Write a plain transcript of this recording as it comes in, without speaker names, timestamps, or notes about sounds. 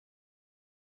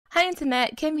Hi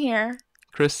Internet, Kim here.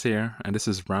 Chris here, and this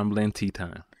is Rambling Tea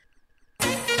Time.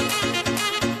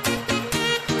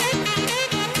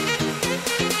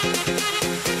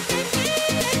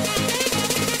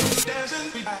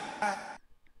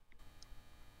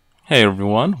 Hey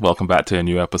everyone, welcome back to a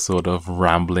new episode of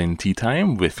Rambling Tea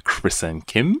Time with Chris and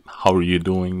Kim. How are you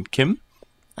doing, Kim?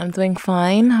 I'm doing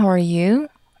fine. How are you?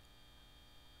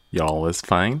 You're always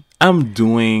fine. I'm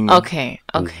doing Okay.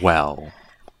 well.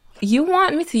 You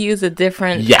want me to use a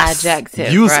different Yes,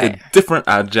 adjective, use right? a different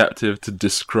adjective to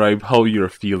describe how you're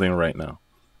feeling right now.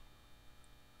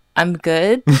 I'm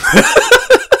good.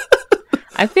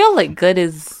 I feel like good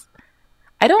is...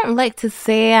 I don't like to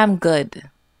say I'm good.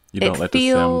 You don't like to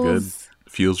say I'm good?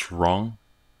 Feels wrong?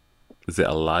 Is it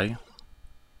a lie?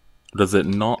 Does it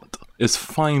not? Is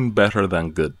fine better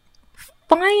than good?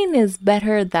 Fine is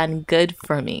better than good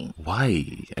for me.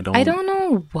 Why? I don't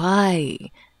know why.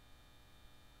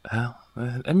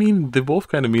 I mean, they both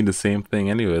kind of mean the same thing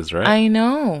anyways, right? I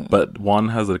know. But one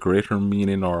has a greater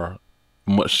meaning or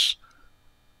much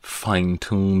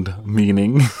fine-tuned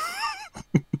meaning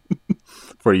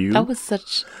for you. That was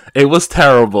such... It was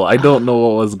terrible. I don't know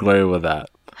what was going with that.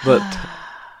 But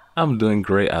I'm doing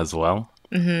great as well.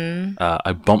 Mm-hmm.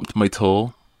 I bumped my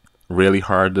toe really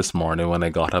hard this morning when I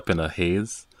got up in a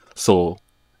haze. So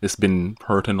it's been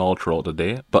hurting all throughout the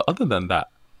day. But other than that,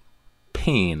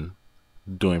 pain,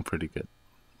 doing pretty good.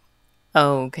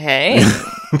 Okay.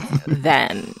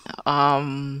 Then,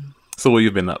 So what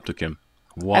you been up to, Kim?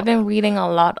 What? I've been reading a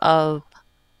lot of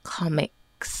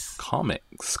comics.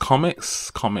 Comics.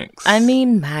 I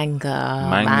mean manga,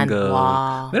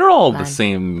 manhwa. They're all the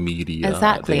same media.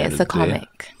 Exactly, at the it's end a of the day.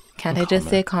 comic. Can't I just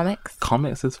say comics?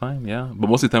 Comics is fine, yeah. But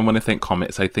most of the time when I think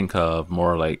comics, I think of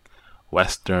more like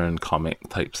Western comic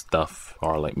type stuff,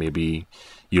 or like maybe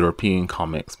European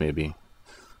comics, maybe.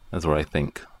 That's what I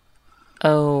think.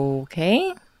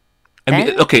 Okay. I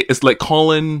mean, okay, it's like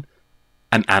calling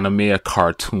an anime a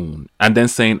cartoon and then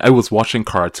saying I was watching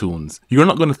cartoons. You're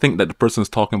not going to think that the person's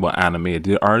talking about anime,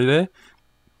 are they?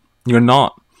 You're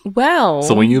not. Well,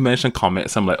 So when you mention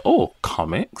comics, I'm like, oh,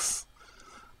 comics?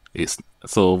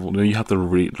 So then you have to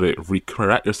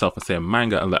recorrect yourself and say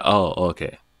manga. I'm like, oh,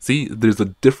 okay. See, there's a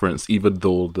difference even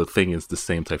though the thing is the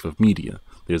same type of media.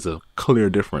 There's a clear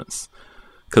difference.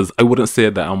 Because I wouldn't say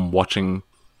that I'm watching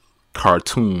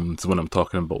cartoons when I'm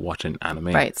talking about watching anime.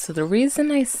 right. So the reason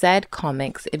I said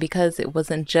comics is because it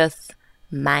wasn't just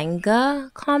manga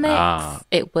comics.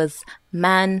 It was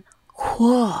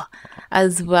manhwa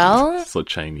as well. So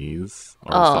Chinese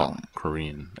or Oh. is that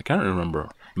Korean? I can't remember.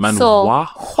 Manhwa. So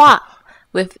hwa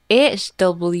with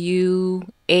HWA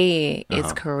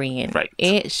is Korean. Right.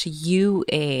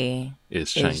 HUA Is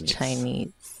is Chinese.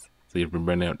 Chinese. So you've been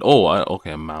bringing it. Oh,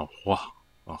 okay, manhwa.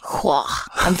 Hwa.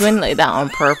 I'm doing like that on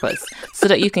purpose so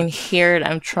that you can hear it.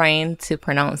 I'm trying to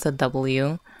pronounce a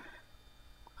W.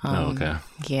 Okay.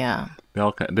 Yeah.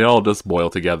 They all just boil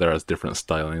together as different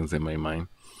stylings in my mind.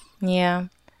 Yeah.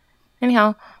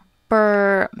 Anyhow,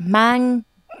 for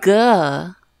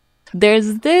manga,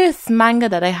 there's this manga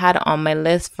that I had on my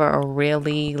list for a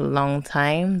really long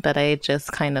time that I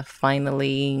just kind of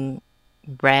finally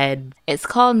read. It's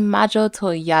called Majo to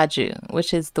Yajuu,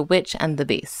 which is The Witch and the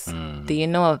Beast. Do you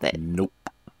know of it? Nope.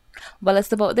 Well,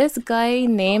 it's about this guy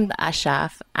named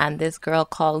Ashaf and this girl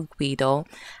called Guido,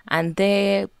 and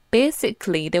they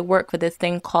work for this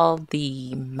thing called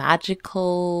the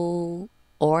Magical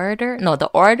Order. No, the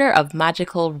Order of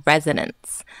Magical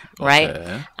Resonance, right?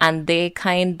 Okay. And they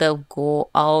kind of go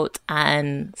out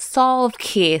and solve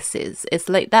cases. It's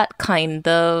like that kind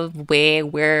of way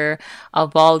where a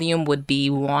volume would be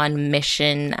one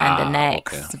mission and the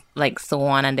next, like so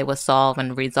on, and they will solve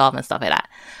and resolve and stuff like that.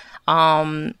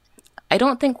 I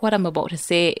don't think what I'm about to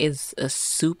say is a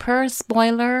super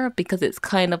spoiler because it's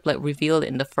kind of like revealed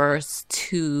in the first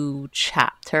 2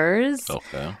 chapters.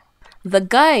 Okay. The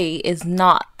guy is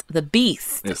not the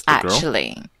beast, It's the girl?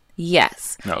 actually.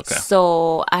 Yes. Okay.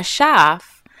 So Ashaf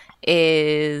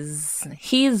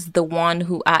he's the one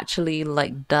who actually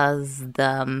like does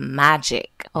the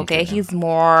magic. Okay. He's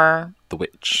more, The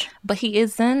witch. but he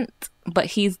isn't, but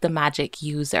he's the magic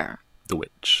user. The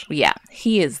witch. Yeah,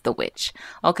 he is the witch.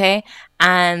 Okay.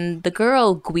 And the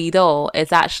girl Guido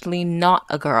is actually not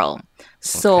a girl.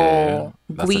 So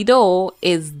Okay. Guido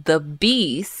is the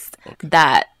beast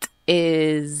that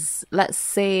is, let's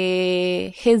say,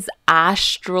 his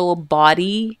astral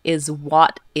body is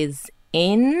what is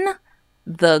in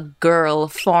the girl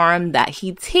form that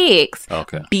he takes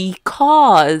Okay.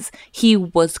 because he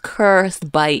was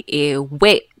cursed by a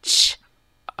witch.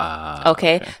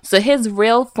 Okay, so his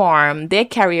real form, they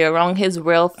carry around his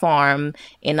real form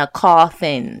in a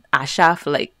coffin. Ashaf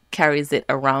like carries it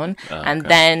around. And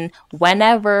then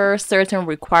whenever certain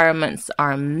requirements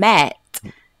are met,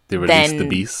 they release the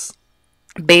beast.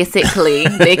 Basically,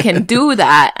 they can do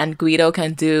that, and Guido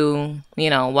can do,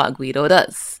 what Guido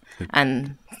does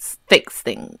and fix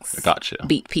things. Gotcha.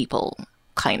 Beat people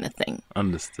kind of thing.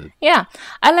 Understood. Yeah,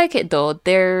 I like it though.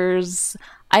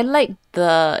 I like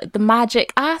the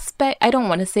magic aspect. I don't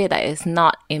want to say that it's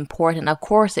not important. Of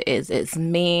course it is. It's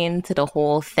main to the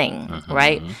whole thing,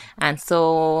 right? And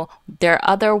so there are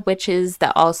other witches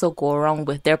that also go around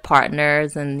with their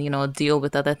partners and, deal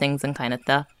with other things and kind of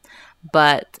stuff.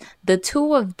 But the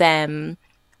two of them,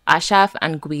 Ashaf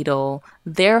and Guido,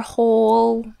 their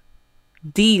whole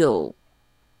deal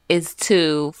is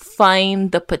to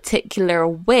find the particular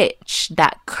witch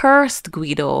that cursed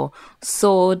Guido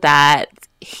so that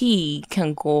he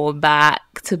can go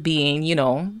back to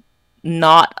being,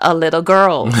 not a little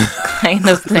girl kind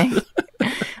of thing,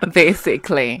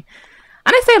 basically.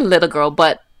 And I say little girl,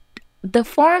 but the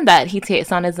form that he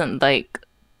takes on isn't like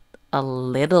a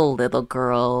little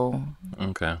girl.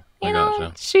 Okay. You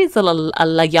know, she's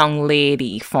a young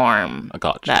lady form. I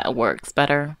gotcha. That works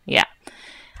better. Yeah.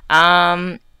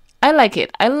 I like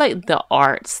it. I like the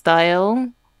art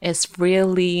style. It's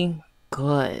really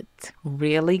good.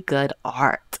 Really good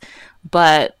art.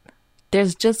 But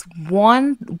there's just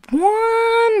one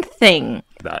thing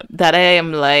that I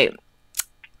am like,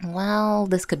 well,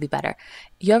 this could be better.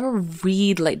 You ever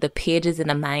read like the pages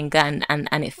in a manga and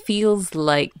it feels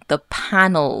like the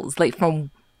panels, like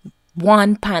from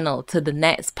one panel to the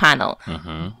next panel,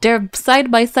 they're side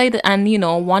by side, and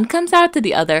one comes out to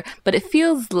the other, but it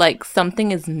feels like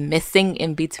something is missing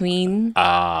in between.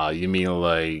 You mean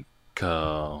like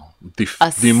the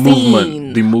scene,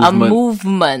 movement, a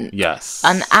movement, yes,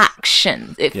 an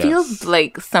action. It feels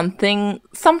like something.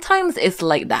 Sometimes it's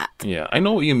like that. Yeah, I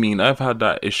know what you mean. I've had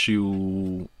that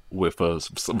issue with a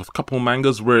couple of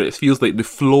mangas where it feels like the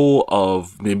flow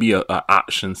of maybe a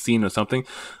action scene or something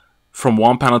from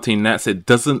one panel to the next, it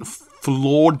doesn't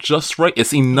flow just right.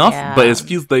 It's enough, but it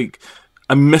feels like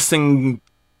I'm missing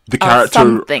the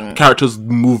characters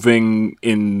moving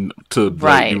into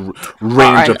the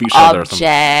range of each other or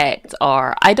something.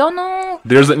 Or I don't know.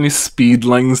 There's any speed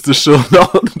lines to show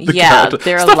that.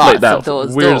 There are lots of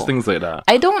those weird things like that.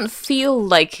 I don't feel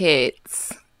like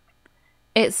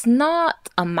it's not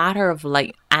a matter of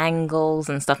like angles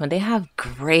and stuff, and they have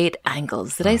great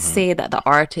angles. Did I say that the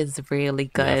art is really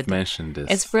good? Yeah, I've mentioned this.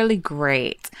 It's really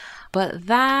great. But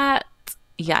I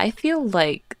feel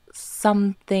like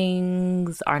some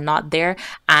things are not there,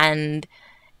 and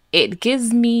it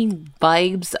gives me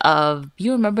vibes of,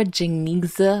 you remember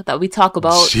Jingniza that we talk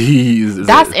about? Jeez.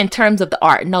 That's in terms of the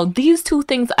art. Now, these two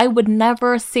things, I would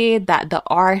never say that the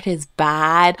art is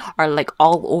bad or like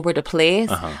all over the place.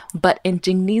 But in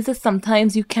Jingniza,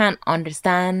 sometimes you can't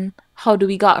understand how do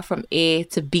we got from A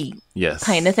to B. Yes.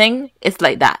 Kind of thing. It's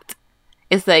like that.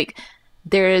 It's like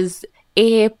there's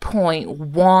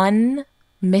A.1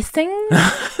 missing.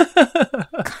 Kind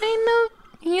of,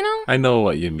 I know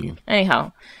what you mean.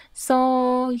 Anyhow.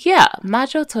 So, yeah,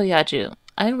 Majo to Yajuu.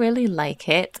 I really like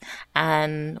it.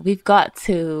 And we've got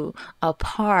to a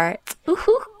part.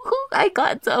 I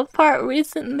got to a part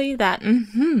recently that,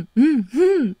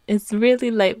 it's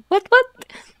really like, what?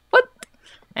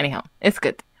 Anyhow, it's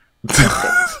good.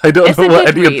 I don't know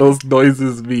what any of those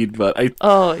noises mean, but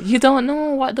Oh, you don't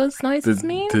know what those noises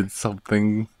mean? Did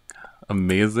something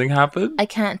amazing happen? I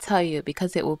can't tell you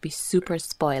because it will be super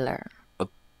spoiler.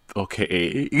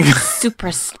 Okay.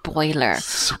 Super spoiler.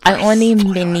 I only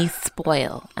mini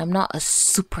spoil. I'm not a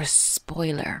super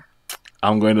spoiler.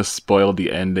 I'm going to spoil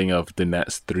the ending of the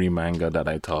next 3 manga that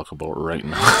I talk about right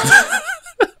now.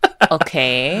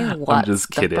 Okay, what's I'm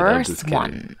just kidding. The first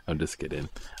one? I'm just kidding.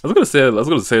 I was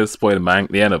gonna say spoil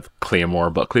the end of Claymore,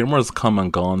 but Claymore's come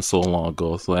and gone so long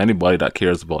ago. So anybody that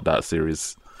cares about that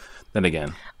series, then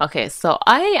again. Okay, so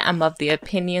I am of the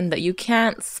opinion that you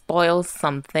can't spoil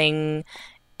something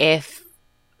if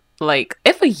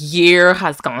a year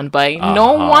has gone by.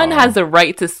 No one has a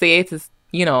right to say it is,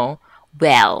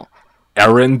 well,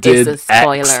 Eren did it's a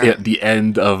spoiler X at the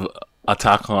end of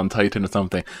Attack on Titan or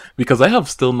something, because I have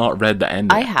still not read the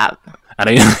ending. I have,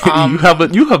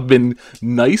 and you have been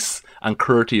nice and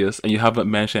courteous, and you haven't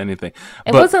mentioned anything.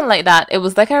 It wasn't like that. It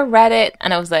was like I read it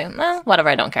and I was like, whatever,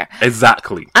 I don't care.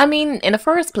 Exactly. I mean, in the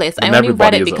first place, I only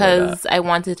read it because I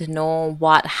wanted to know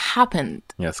what happened.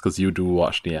 Yes, because you do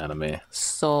watch the anime.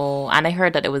 So, and I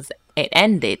heard that it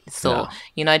ended. So,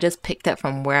 I just picked it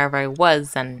from wherever I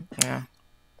was and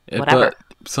whatever. But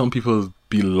some people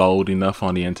be loud enough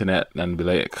on the internet and be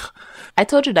like, I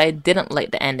told you that I didn't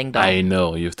like the ending, though. I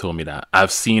know, you've told me that.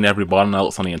 I've seen everybody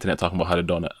else on the internet talking about how they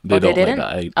don't they like didn't?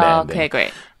 that Okay, ending.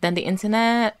 great. Then the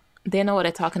internet, they know what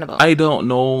they're talking about. I don't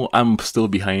know. I'm still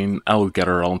behind. I will get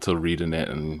around to reading it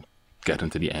and get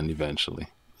into the end eventually.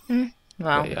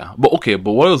 Wow. But yeah. But okay,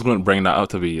 but what I was going to bring that out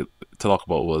to talk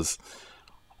about was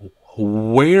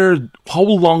how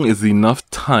long is enough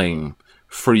time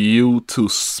for you to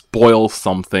spoil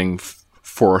something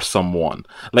for someone?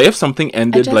 Like if something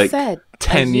ended like said,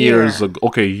 10 years ago.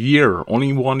 Okay, year.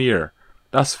 Only 1 year.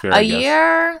 That's fair, I guess. A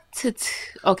year to...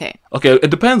 Okay. Okay, it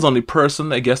depends on the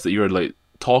person, I guess, that you're like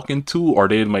talking to, or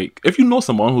they like... If you know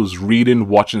someone who's reading,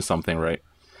 watching something, right?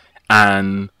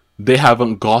 And they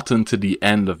haven't gotten to the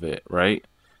end of it, right?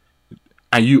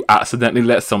 And you accidentally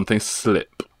let something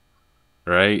slip,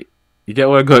 right? You get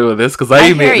where I'm going with this? Because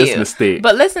I made this mistake.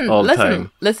 But listen.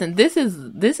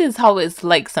 This is how it's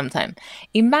like sometimes.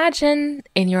 Imagine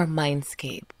in your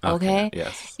mindscape, okay?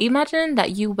 Yes. Imagine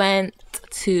that you went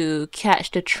to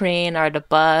catch the train or the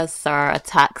bus or a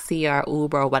taxi or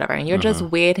Uber or whatever, and you're just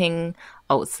waiting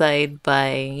outside by,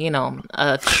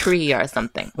 a tree or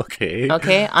something.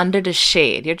 Okay? Under the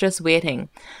shade. You're just waiting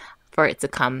for it to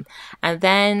come. And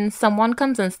then someone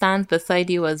comes and stands beside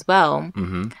you as well.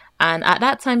 Mm-hmm. And at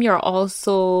that time, you're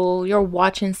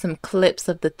watching some clips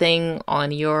of the thing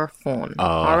on your phone.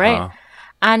 All right?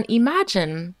 And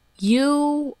imagine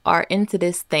you are into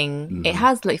this thing. Mm-hmm. It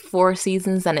has like 4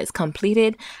 seasons and it's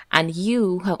completed. And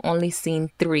you have only seen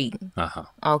 3.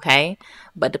 Okay?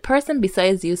 But the person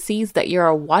besides you sees that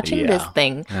you're watching this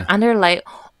thing. And they're like,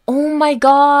 oh my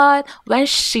God, when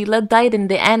Sheila died in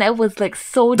the end, I was like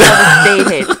so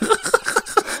devastated.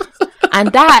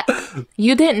 And that,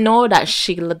 you didn't know that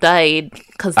Sheila died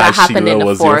because that happened Sheila in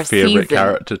the 4th season. was your favorite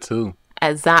character too.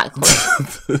 Exactly.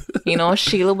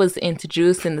 Sheila was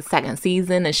introduced in the 2nd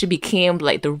season and she became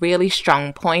like the really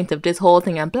strong point of this whole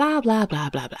thing and blah, blah, blah,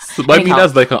 blah, blah. So, I mean,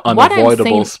 that's like an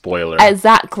unavoidable spoiler.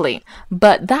 Exactly.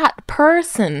 But that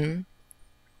person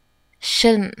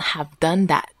shouldn't have done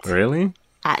that. Really?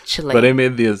 Actually. But I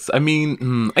made this, I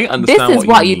mean, I understand this is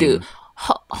what you do.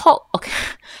 Okay.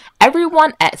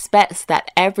 Everyone expects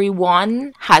that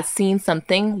everyone has seen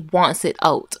something, wants it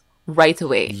out right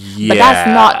away. Yeah, but that's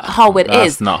not how it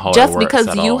is. Not how Just it works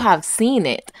because you have seen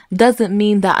it doesn't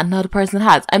mean that another person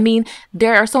has. I mean,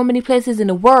 there are so many places in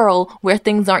the world where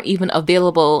things aren't even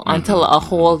available until a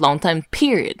whole long time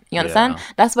period. You understand? Yeah.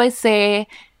 That's why I say,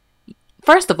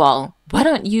 first of all, why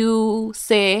don't you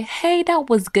say, hey, that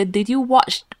was good. Did you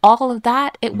watch all of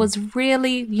that? It was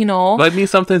really, But I mean,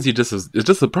 sometimes it's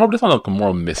just probably sound like a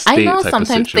more mistake. I know type sometimes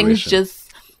of situation. things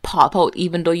just pop out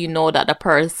even though you know that the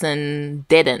person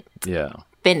didn't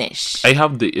finish. I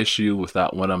have the issue with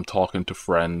that when I'm talking to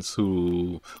friends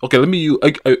who... Okay,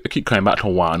 I keep coming back to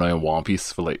Wano and One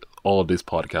Piece for like all of these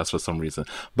podcasts for some reason.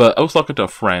 But I was talking to a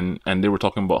friend and they were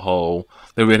talking about how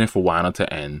they're waiting for Wano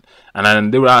to end. And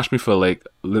then they would ask me for like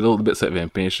little bits of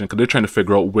information because they're trying to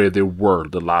figure out where they were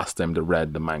the last time they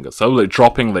read the manga. So I was like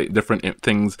dropping like different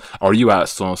things. Are you at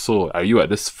so-and-so? Are you at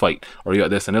this fight? Are you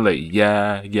at this? And they're like,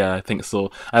 yeah, I think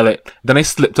so. Then I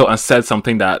slipped out and said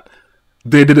something that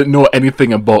they didn't know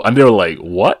anything about. And they were like,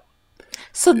 what?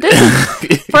 So this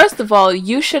is, first of all,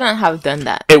 you shouldn't have done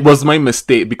that. It was my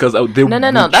mistake because they were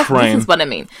trying... This is what I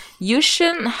mean. You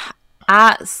shouldn't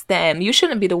ask them. You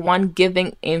shouldn't be the one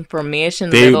giving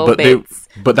information bits.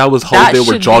 But that was how they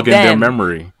were jogging their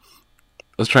memory.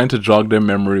 I was trying to jog their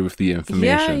memory with the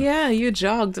information. Yeah, you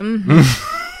jogged.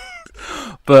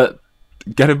 But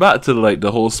getting back to like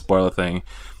the whole spoiler thing,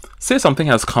 say something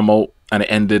has come out and it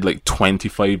ended like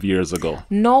 25 years ago.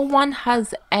 No one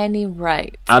has any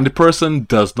right. And the person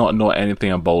does not know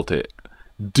anything about it.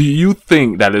 Do you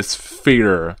think that it's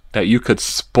fair that you could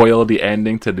spoil the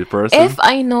ending to the person? If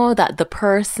I know that the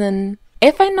person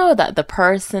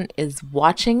is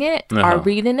watching it or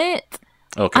reading it,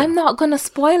 I'm not going to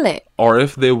spoil it. Or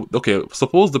if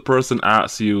suppose the person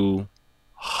asks you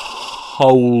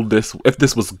if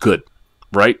this was good,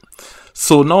 right?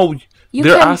 So now you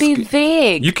can be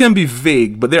vague. You can be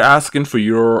vague, but they're asking for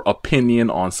your opinion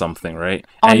on something, right?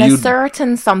 On a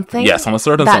certain something. Yes, on a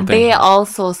certain that something. That they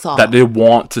also saw. That they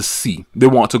want to see. They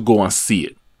want to go and see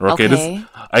it. Okay.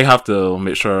 I have to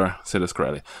make sure I say this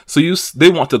correctly. So they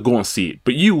want to go and see it,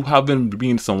 but you haven't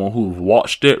been someone who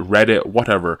watched it, read it,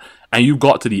 whatever, and you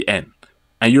got to the end.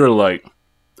 And you're like,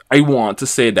 I want to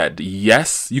say that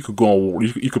yes, you could go,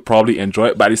 you could probably enjoy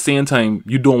it, but at the same time,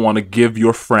 you don't want to give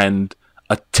your friend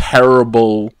a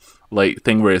terrible like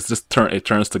thing where it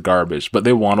turns to garbage, but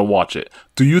they want to watch it.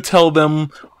 Do you tell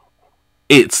them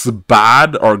it's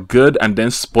bad or good and then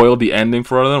spoil the ending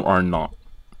for them or not?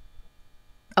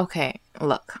 Okay,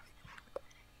 look.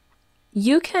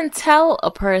 You can tell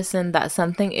a person that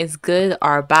something is good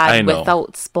or I bad know.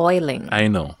 without spoiling. I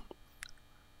know.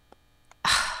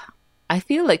 I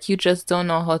feel like you just don't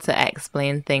know how to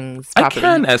explain things I properly.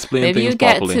 can explain Maybe things you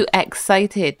get properly. too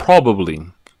excited. Probably.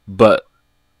 But,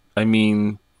 I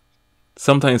mean,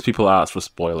 sometimes people ask for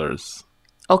spoilers.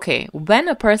 Okay, when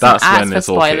a person That's asks when for it's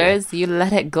okay. spoilers, you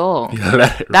let it go. You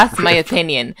let it That's my rip.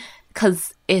 opinion.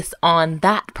 Because it's on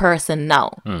that person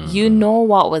now. You Mm-hmm. know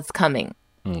what was coming.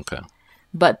 Okay.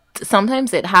 But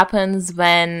sometimes it happens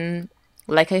when,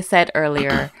 like I said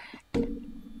earlier,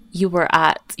 you were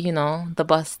at, the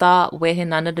bus stop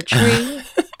waiting under the tree.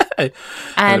 And the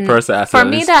And person for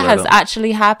accidentally me, that split has up.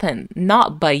 actually happened.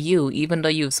 Not by you, even though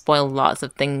you've spoiled lots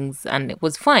of things and it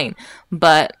was fine.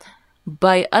 But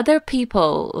by other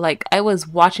people, like I was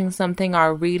watching something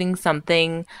or reading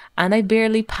something and I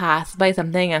barely passed by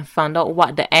something and found out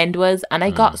what the end was. And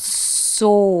I got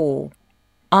so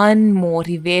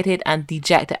unmotivated and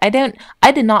dejected. I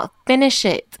did not finish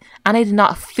it. And I did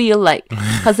not feel like,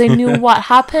 because I knew what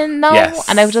happened now.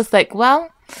 And I was Yes. just like, well,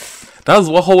 That's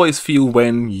what I always feel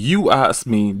when you ask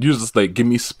me. You just like give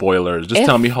me spoilers. Just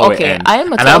tell me how it okay, ends, I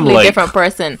am a and I'm totally like, different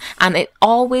person. And it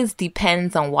always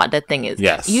depends on what the thing is. You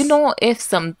yes, know, if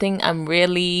something I'm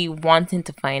really wanting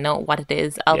to find out what it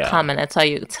is, I'll yeah, come and I'll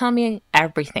tell me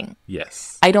everything.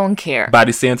 yes. I don't care. But at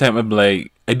the same time, I'm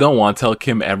like, I don't want to tell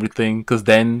Kim everything because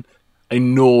then I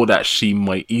know that she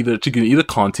can either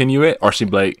continue it or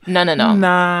she'd be like, No, no, no.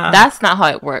 nah, That's not how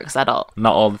it works at all.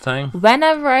 not all the time.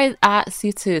 Whenever I ask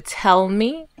you to tell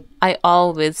me, I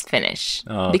always finish.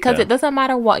 Oh, Because okay. it doesn't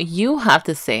matter what you have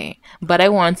to say, but I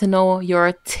want to know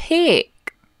your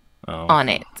take Oh. on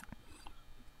it.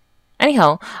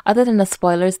 Anyhow, other than the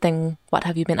spoilers thing, what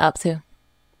have you been up to?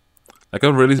 Like I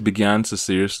really began to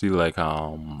seriously like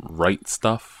write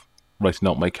stuff, writing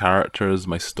out my characters,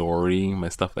 my story, my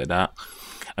stuff like that.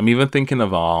 I'm even thinking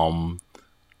of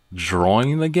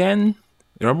drawing again.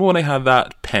 You remember when I had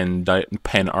that pen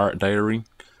art diary?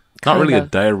 Not Kind really a of.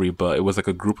 diary, but it was like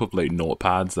a group of like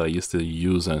notepads that I used to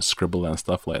use and scribble and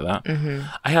stuff like that.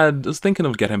 Mm-hmm. Was thinking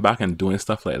of getting back and doing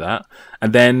stuff like that,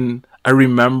 and then I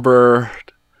remember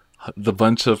the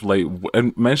bunch of like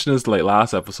I mentioned this like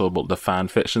last episode about the fan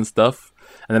fiction stuff,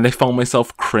 and then I found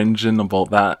myself cringing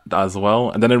about that as well.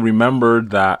 And then I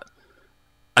remembered that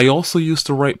I also used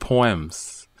to write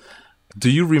poems. Do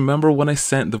you remember when I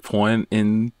sent the poem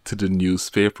into the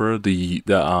newspaper, the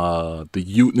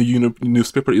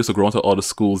newspaper that used to go into all the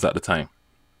schools at the time?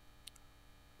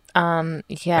 I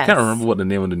can't remember Yes. what the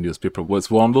name of the newspaper was.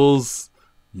 One of those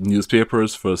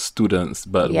newspapers for students,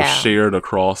 but it was Yeah. shared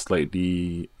across like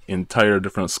the entire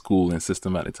different schooling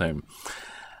system at the time.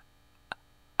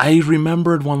 I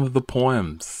remembered one of the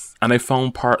poems, and I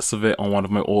found parts of it on one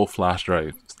of my old flash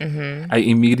drives. Mm-hmm. I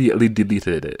immediately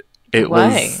deleted it. It Why?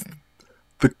 was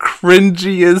the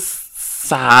cringiest,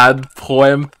 sad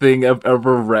poem thing I've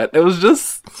ever read. It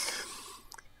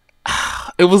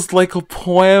was like a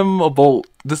poem about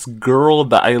this girl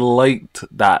that I liked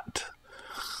that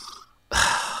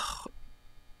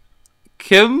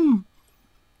Kim.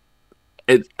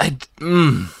 It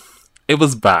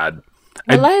was bad.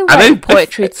 Well, I write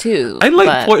poetry I too, like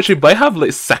but poetry, but I have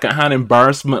like secondhand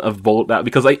embarrassment about that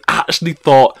because I actually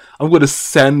thought I'm going to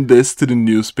send this to the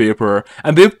newspaper,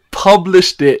 and they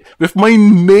published it with my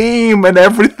name and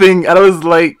everything, and I was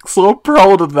like so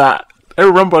proud of that. I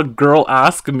remember a girl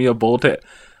asking me about it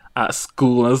at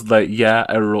school, and I was like, "Yeah,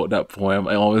 I wrote that poem.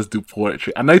 I always do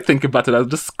poetry." And I think about it, I'm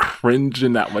just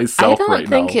cringing at I myself don't right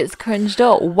think now. it's cringed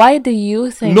out. Why do you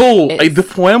think No, it's... the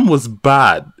poem was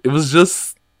bad. It was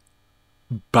just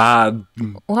bad.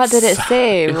 What did it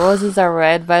say? Roses are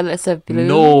red, violets are blue.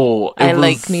 No, I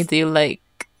like me, do you like...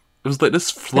 It was like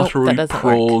this Nope, that fluttery doesn't work.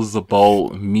 prose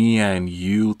about me and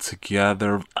you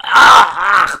together.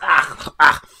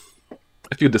 I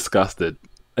feel disgusted.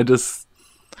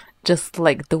 Just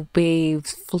like the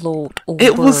waves float over.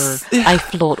 I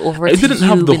float over I to didn't you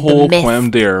have the in whole mist.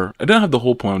 poem there. I didn't have the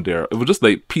whole poem there. It was just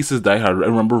like pieces that I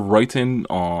remember writing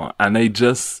on, and I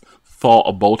just thought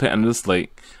about it, and just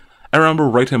like I remember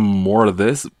writing more of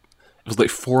this. It was like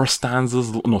 5 or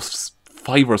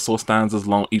so stanzas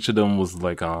long. Each of them was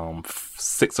like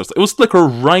 6 or so. It was like a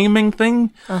rhyming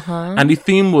thing, and the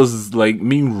theme was like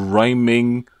me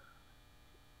rhyming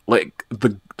like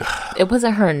the. It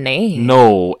wasn't her name.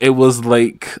 No, it was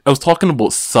like I was talking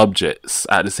about subjects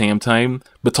at the same time,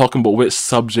 but talking about which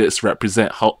subjects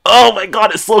represent how. Oh my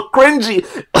god, it's so cringy.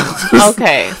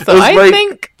 Okay, so I like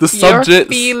think the your subjects.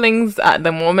 feelings at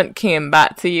the moment came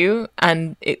back to you,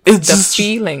 and it's It the just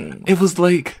feeling. It was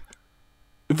like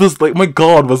It was like, my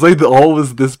God, was I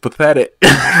always this pathetic?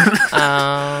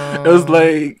 It was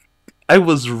like, I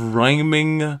was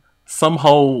rhyming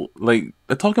somehow, like,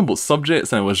 they're talking about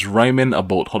subjects, and I was rhyming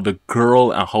about how the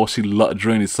girl and how she looked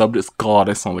during these subjects. God,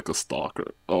 I sound like a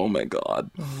stalker. Oh my God.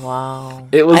 Wow.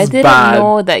 It was I didn't bad.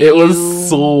 know that it was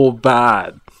so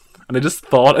bad. And I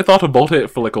thought about it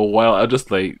for like a while. I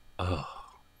just like, ugh.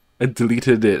 I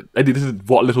deleted it. I deleted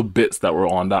what little bits that were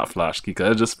on that flash key,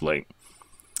 because I just like,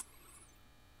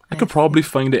 I could probably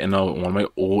find it in one of my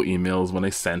old emails when I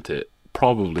sent it.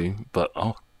 Probably. But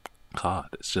oh God,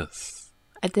 it's just...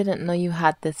 I didn't know you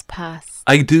had this past.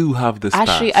 I do have this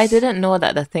Actually, past. I didn't know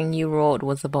that the thing you wrote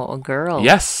was about a girl.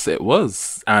 Yes, it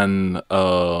was. And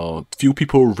few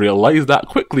people realized that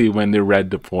quickly when they read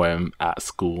the poem at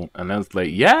school. And I was like,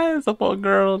 yeah, it's about a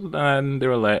girl. And they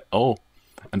were like, oh.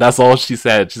 And that's all she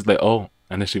said. She's like, oh.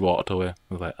 And then she walked away. I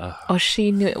was like, ugh. Oh,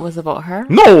 she knew it was about her?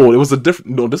 No, it was a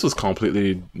different... No, this was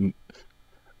completely...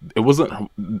 It wasn't...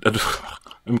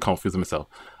 I'm confusing myself.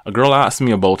 A girl asked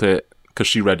me about it because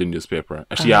she read the newspaper,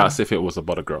 and she asked if it was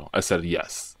about a girl. I said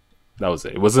yes. That was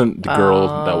it. It wasn't the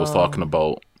girl that was talking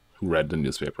about who read the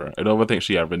newspaper. I don't think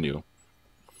she ever knew.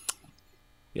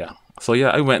 Yeah. So yeah,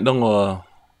 I went down a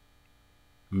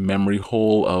memory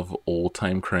hole of old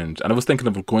time cringe, and I was thinking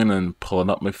of going and pulling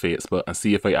up my Facebook and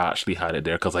see if I actually had it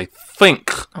there, because I think...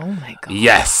 Oh my God.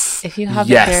 Yes. If you have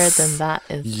it there, then that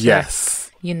is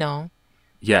just,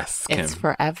 Yes, Kim. It's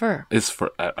forever.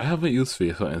 I haven't used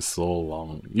Facebook in so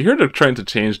long. You heard they're trying to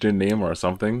change their name or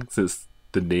something, since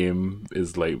the name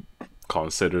is like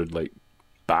considered like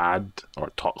bad or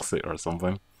toxic or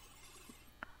something.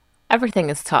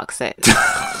 Everything is toxic.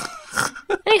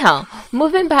 Anyhow,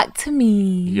 moving back to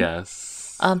me.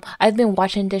 Yes. I've been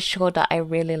watching this show that I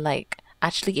really like.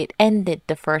 Actually, it ended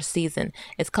the first season.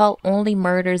 It's called Only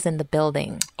Murders in the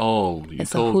Building. Oh, you it's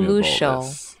told a Hulu me about show.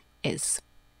 This. It's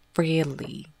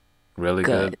really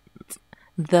good.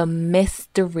 The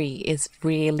mystery is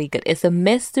really good. It's a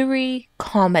mystery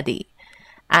comedy,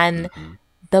 and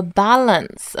the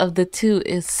balance of the two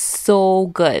is so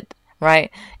good, right?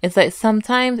 It's like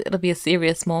sometimes it'll be a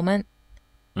serious moment,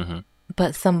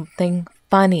 but something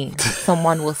funny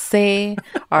someone will say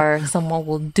or someone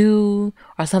will do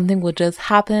or something will just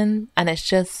happen, and it's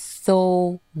just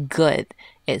so good.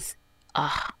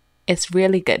 It's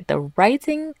really good. The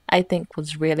writing, I think,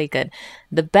 was really good.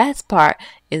 The best part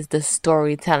is the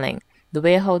storytelling. The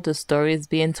way how the story is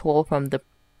being told from the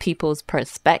people's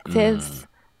perspectives.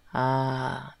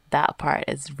 That part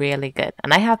is really good.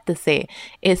 And I have to say,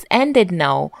 it's ended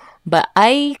now, but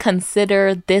I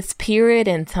consider this period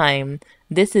in time,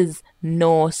 this is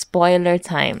no spoiler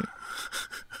time.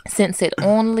 Since it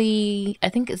only, I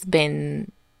think it's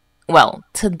been... Well,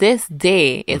 to this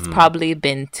day, it's probably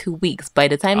been 2 weeks. By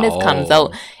the time this comes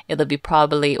out, it'll be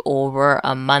probably over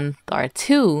a month or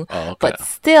two. Okay. But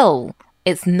still,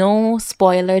 it's no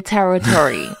spoiler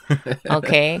territory.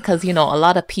 Okay? Because, a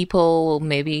lot of people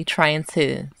may be trying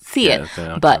to see it.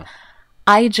 Okay. But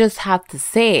I just have to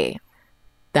say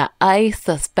that I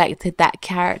suspected that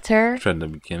character. From the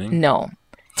beginning? No.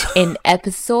 In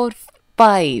episode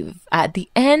 5, at the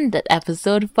end of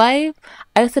episode 5,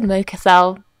 I said to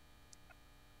myself,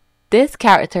 this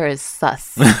character is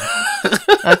sus.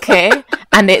 Okay?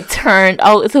 And it turned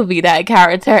out to be that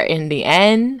character in the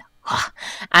end.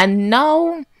 And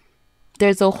now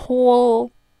there's a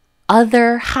whole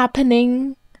other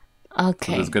happening.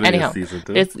 Okay. So there's going to be a season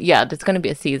 2? There's going to be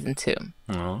a season 2.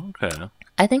 Oh, okay.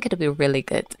 I think it'll be really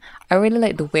good. I really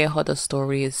like the way how the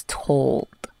story is told.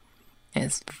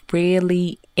 It's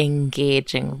really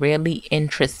engaging, really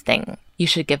interesting. You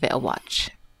should give it a watch.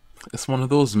 It's one of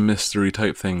those mystery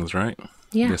type things, right?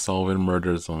 Yeah. They're solving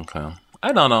murders on kind.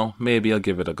 I don't know. Maybe I'll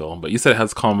give it a go. But you said it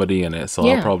has comedy in it, so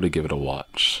I'll probably give it a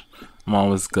watch. I'm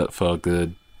always good for a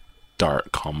good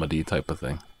dark comedy type of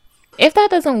thing. If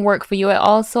that doesn't work for you, I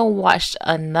also watched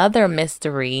another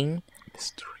mystery.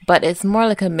 But it's more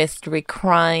like a mystery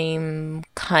crime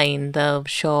kind of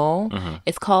show.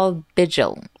 It's called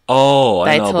Vigil. Oh,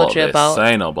 I know about this.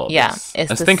 I know about this. I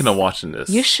was thinking of watching this.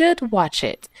 You should watch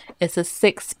it. It's a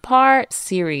 6-part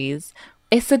series.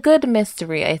 It's a good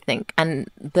mystery, I think. And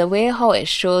the way how it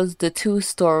shows the two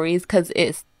stories, because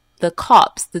it's the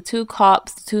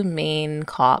two main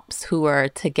cops who are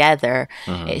together.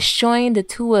 It's showing the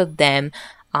two of them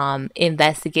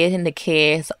investigating the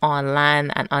case on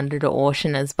land and under the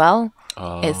ocean as well.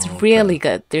 It's really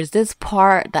good. There's this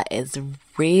part that is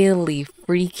really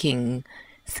freaking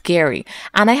scary,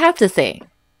 and I have to say,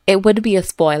 it would be a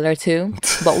spoiler too.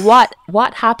 But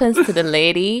what happens to the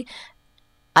lady?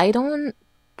 I don't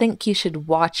think you should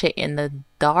watch it in the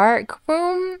dark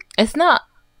room. It's not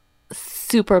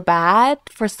super bad.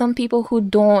 For some people who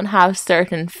don't have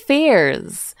certain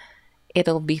fears,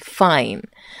 it'll be fine.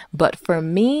 But for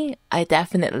me, I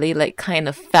definitely like kind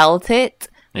of felt it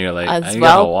You're like, as I gotta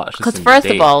well. watch this Because in the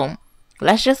day.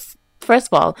 first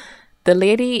of all, the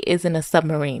lady is in a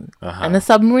submarine. Uh-huh. And the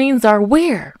submarines are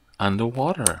where?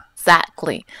 Underwater.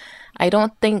 Exactly. I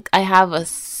don't have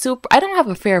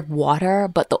a fear of water,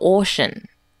 but the ocean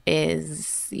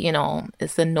is,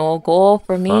 it's a no-go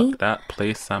for me. Fuck that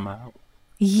place, I'm out.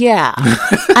 Yeah.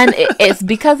 And it's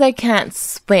because I can't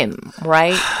swim,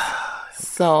 right?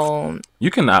 So you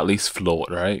can at least float,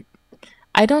 right?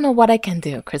 I don't know what I can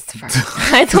do, Christopher.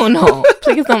 I don't know.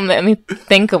 Please don't let me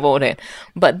think about it.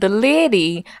 But the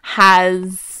lady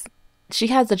has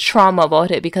a trauma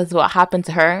about it because of what happened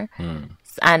to her.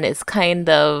 And it's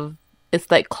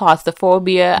like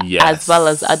claustrophobia as well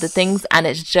as other things. And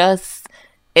it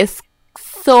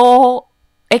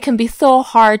can be so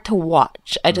hard to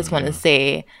watch. I just want to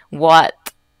say what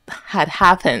had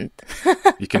happened.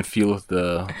 You can feel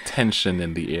the tension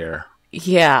in the air.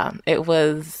 Yeah, it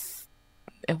was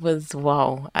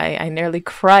wow. I nearly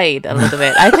cried a little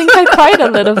bit. I think I cried a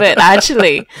little bit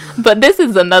actually. But this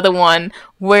is another one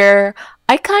where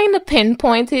I kind of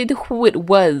pinpointed who it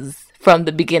was from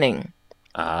the beginning.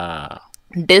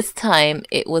 This time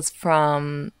it was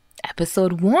from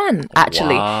episode 1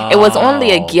 actually. Wow. It was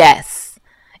only a guess.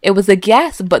 It was a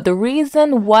guess, but the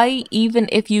reason why, even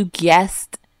if you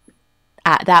guessed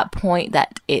at that point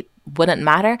that it wouldn't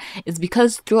matter, is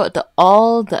because throughout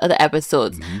all the other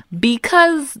episodes,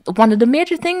 because one of the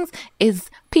major things is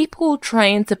people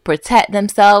trying to protect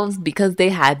themselves because they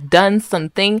had done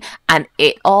something, and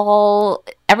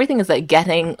everything is like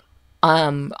getting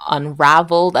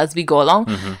unraveled as we go along,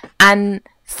 and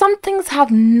some things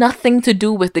have nothing to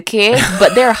do with the kids,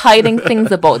 but they're hiding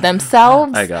things about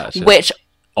themselves, I gotcha. Which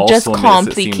also just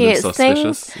complicates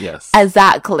things. Yes,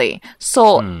 exactly.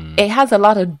 So it has a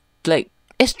lot of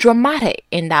it's dramatic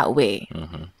in that way.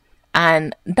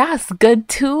 And that's good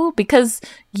too, because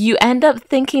you end up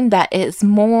thinking that it's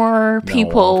more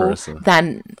people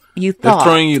than you thought.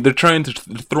 They're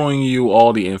throwing you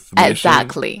all the information.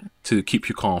 Exactly. To keep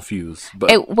you confused.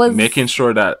 But it was making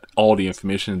sure that all the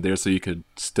information is there so you could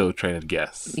still try to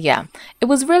guess. Yeah. It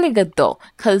was really good though,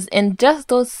 because in just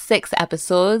those 6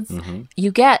 episodes,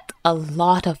 you get a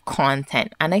lot of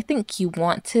content. And I think you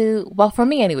want to, well, for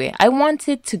me anyway, I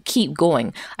wanted to keep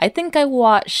going. I think I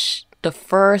watched the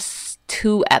first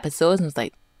 2 episodes and was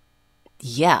like,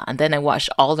 yeah. And then I watched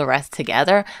all the rest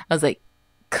together. I was like,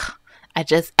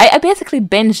 I basically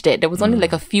binged it. There was only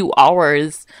like a few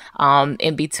hours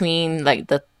in between like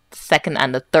the second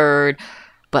and the third.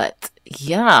 But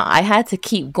yeah, I had to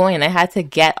keep going. I had to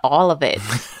get all of it.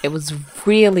 It was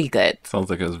really good. Sounds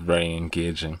like it was very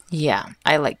engaging. Yeah,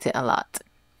 I liked it a lot.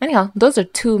 Anyhow, those are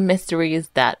 2 mysteries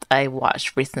that I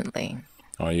watched recently.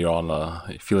 Are you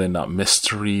on feeling that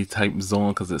mystery type zone?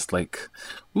 Because it's like,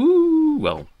 ooh,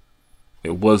 well,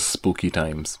 it was spooky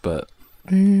times, but...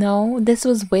 No, this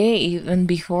was way even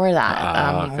before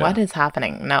that. Okay. What is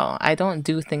happening? No, I don't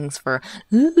do things for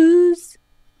oohs.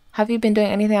 Have you been doing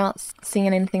anything else?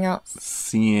 Seeing anything else?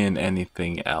 Seeing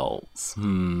anything else?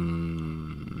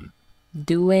 Doing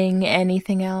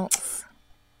anything else?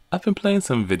 I've been playing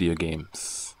some video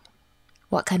games.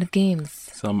 What kind of games?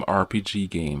 Some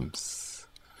RPG games.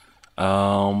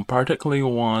 Particularly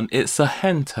one. It's a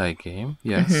hentai game.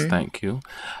 Yes, thank you.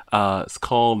 It's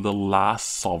called The Last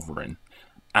Sovereign.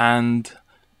 And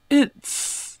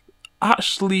it's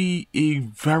actually a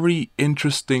very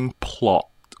interesting plot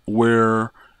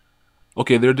where,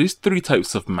 okay, there are these 3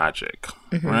 types of magic,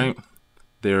 right?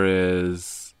 There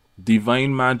is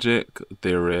divine magic,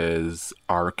 there is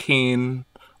arcane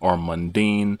or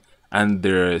mundane, and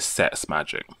there is sex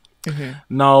magic.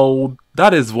 Now,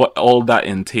 that is what all that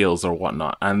entails or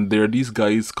whatnot. And there are these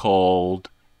guys called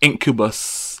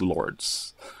incubus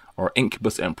lords or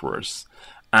incubus emperors.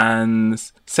 And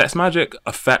sex magic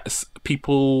affects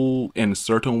people in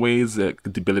certain ways. It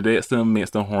debilitates them,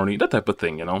 makes them horny, that type of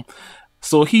thing, you know.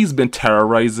 So he's been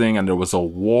terrorizing, and there was a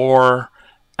war,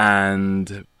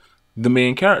 and the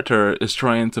main character is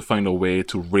trying to find a way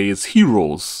to raise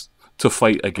heroes to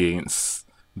fight against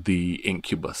the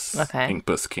incubus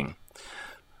king.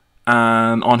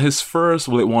 And on his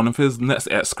one of his next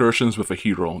excursions with a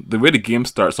hero, the way the game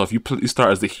starts off, you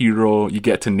start as the hero, you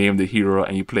get to name the hero,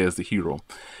 and you play as the hero.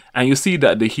 And you see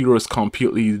that the hero is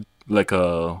completely like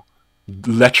a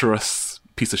lecherous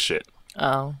piece of shit.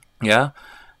 Oh. Yeah?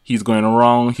 He's going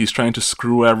around, he's trying to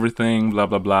screw everything, blah,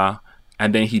 blah, blah.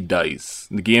 And then he dies.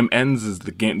 The game ends,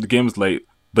 the game is like,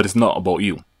 but it's not about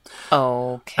you.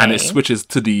 Okay. And it switches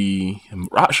to the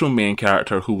actual main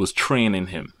character who was training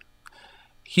him.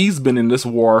 he's been in this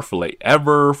war for like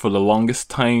ever, for the longest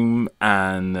time,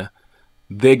 and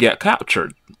they get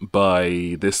captured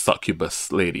by this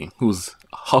succubus lady who's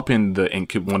helping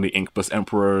one of the incubus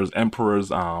emperors,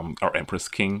 or empress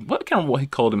king. What I can't remember what he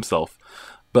called himself,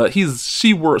 but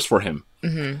she works for him,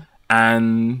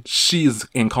 and she's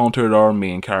encountered our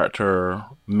main character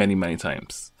many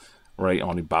times, right,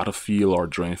 on the battlefield or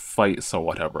during fights or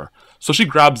whatever. So she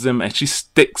grabs him and she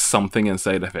sticks something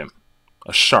inside of him,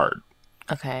 a shard,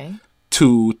 Okay.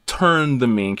 to turn the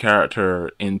main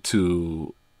character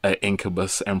into an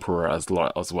incubus emperor as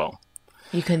well.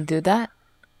 You can do that?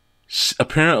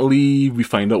 Apparently, we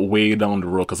find out way down the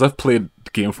road, because I've played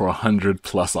the game for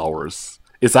 100+ hours.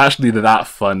 It's actually that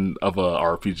fun of a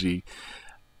RPG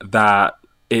that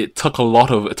it took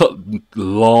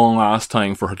long ass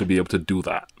time for her to be able to do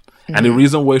that. And the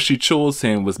reason why she chose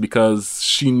him was because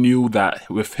she knew that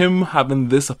with him having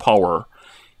this power,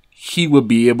 he would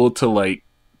be able to like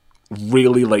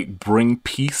really like bring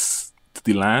peace to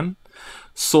the land.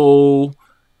 So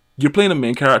you're playing a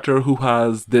main character who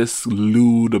has this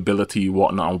lewd ability,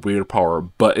 whatnot, and weird power,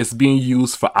 but it's being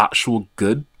used for actual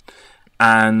good.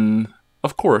 And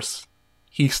of course,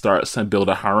 he starts to build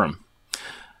a harem.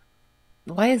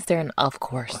 Why is there an of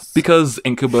course? Because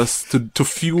incubus, to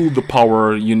fuel the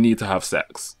power, you need to have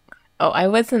sex. Oh, I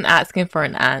wasn't asking for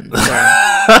an answer.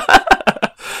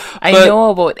 I know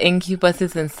about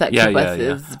incubuses and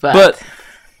succubuses, but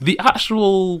the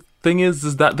actual thing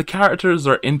is that the characters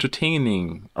are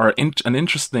entertaining, and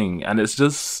interesting, and it's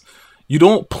just, you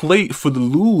don't play it for the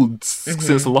lewds,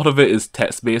 since a lot of it is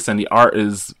text-based, and the art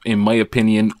is, in my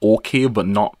opinion, okay, but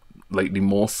not like the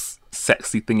most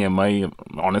sexy thing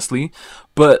honestly.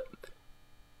 But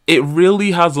it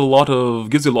really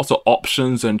gives you lots of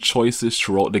options and choices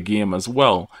throughout the game as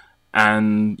well.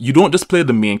 And you don't just play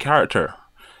the main character.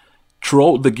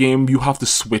 Throughout the game, you have to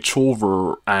switch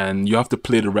over and you have to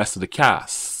play the rest of the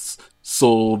cast.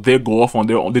 So they go off on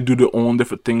their own, they do their own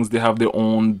different things, they have their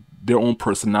own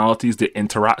personalities, they're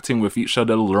interacting with each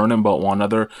other, learning about one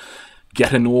another,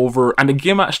 getting over, and the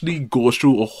game actually goes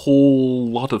through a whole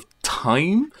lot of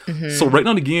time. So right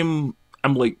now the game,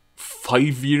 I'm like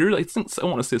 5 years, I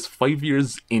want to say it's 5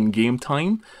 years in game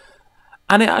time,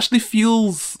 and it actually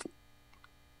feels,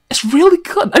 it's really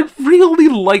good. I really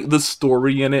like the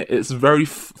story in it. It's very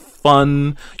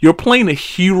fun. You're playing a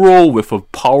hero with a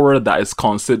power that's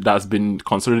been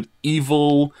considered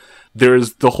evil.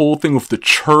 There's the whole thing with the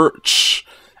church,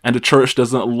 and the church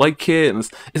doesn't like it, and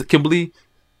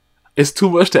it's too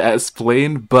much to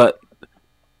explain, but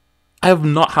I have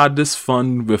not had this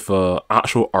fun with a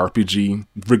actual RPG,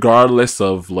 regardless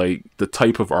of like the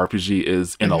type of RPG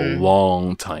is, in a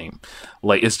long time.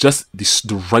 Like, it's just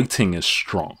the writing is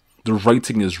strong. The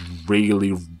writing is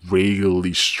really,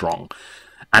 really strong,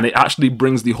 and it actually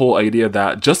brings the whole idea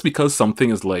that just because something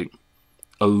is like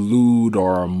a lewd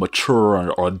or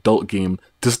mature or adult game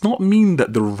does not mean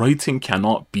that the writing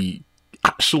cannot be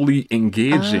actually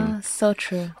engaging. So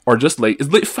true. Or just like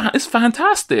it's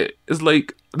fantastic. It's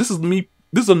like this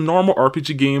is a normal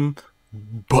RPG game,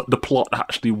 but the plot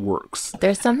actually works.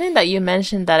 There's something that you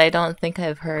mentioned that I don't think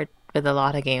I've heard with a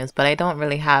lot of games, but I don't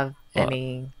really have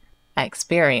any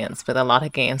experience with a lot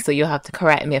of games, so you'll have to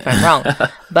correct me if I'm wrong.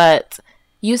 But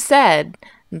you said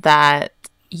that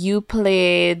you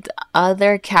played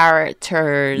other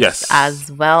characters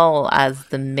as well as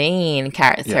the main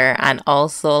character, and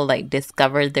also like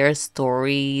discovered their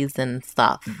stories and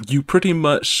stuff. You pretty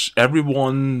much,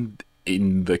 everyone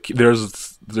in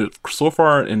so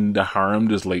far in the harem,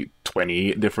 there's like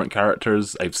 28 different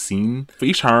characters I've seen.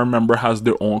 Each harem member has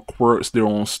their own quirks, their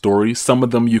own stories. Some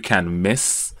of them you can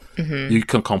miss. You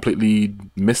can completely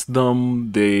miss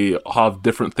them. They have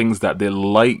different things that they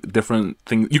like, different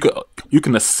things. You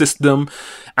can assist them.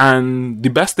 And the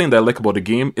best thing that I like about the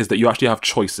game is that you actually have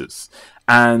choices.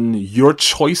 And your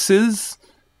choices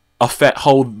affect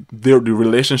how the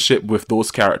relationship with those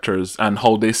characters and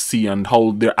how they see and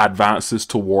how their advances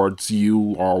towards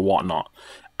you or whatnot.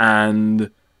 And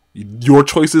your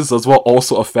choices as well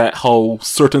also affect how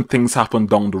certain things happen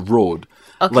down the road.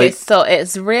 Okay, so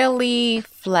it's really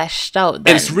fleshed out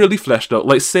then. It's really fleshed out.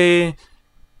 Like, say,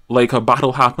 like a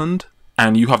battle happened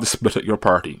and you have to split up your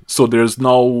party. So there's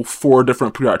now 4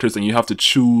 different characters and you have to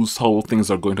choose how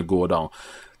things are going to go down.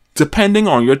 Depending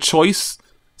on your choice,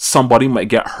 somebody might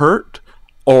get hurt,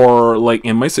 or like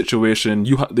in my situation,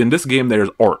 in this game there's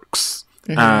orcs.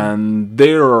 And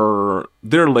they're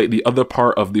like the other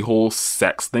part of the whole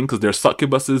sex thing, because they're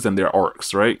succubuses and they're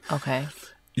orcs, right? Okay.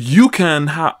 you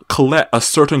can collect a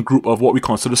certain group of what we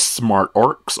consider smart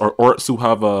orcs, or orcs who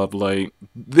have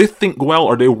they think well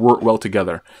or they work well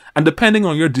together. And depending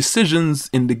on your decisions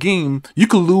in the game, you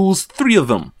could lose 3 of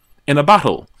them in a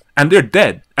battle, and they're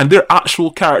dead. And they're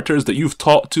actual characters that you've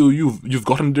talked to, you've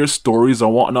gotten their stories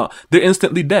or whatnot. They're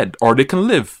instantly dead, or they can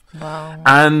live. Wow.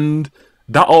 And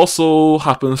that also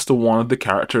happens to one of the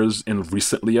characters in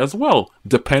recently as well.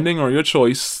 Depending on your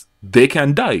choice, they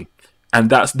can die. And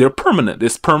they're permanent.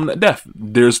 It's permanent death.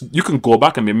 You can go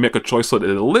back and make a choice so that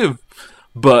it'll live.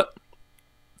 But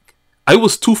I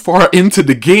was too far into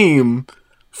the game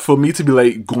for me to be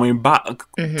like going back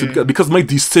because my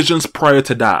decisions prior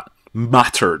to that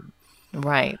mattered.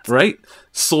 Right. Right?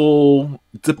 So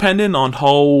depending on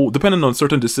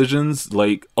certain decisions,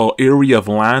 like an area of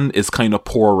land is kind of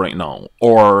poor right now,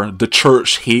 or the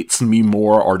church hates me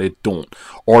more, or they don't,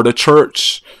 or the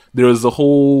church, there's a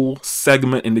whole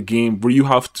segment in the game where you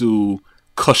have to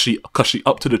cushy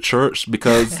up to the church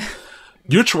because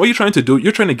what you're trying to do,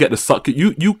 you're trying to get the suck.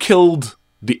 You killed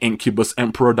the Incubus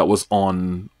Emperor that was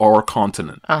on our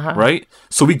continent, right?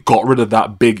 So we got rid of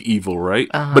that big evil, right?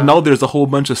 But now there's a whole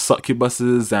bunch of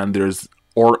succubuses and there's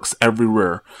orcs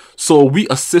everywhere. So we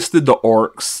assisted the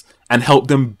orcs and helped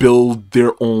them build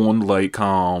their own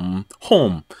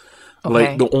home,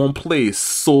 like their own place,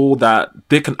 so that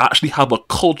they can actually have a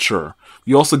culture.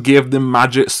 We also gave them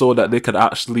magic so that they could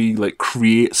actually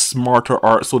create smarter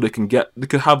art, so they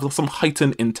could have some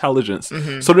heightened intelligence.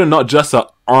 So they're not just an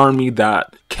army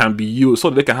that can be used, so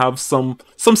they can have some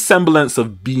semblance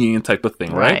of being type of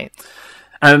thing, right?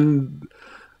 And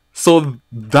so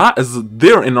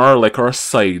they're in our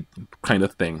side kind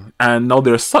of thing. And now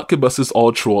there are succubuses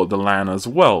all throughout the land as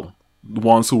well.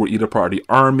 Ones who were either part of the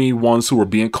army, ones who were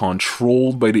being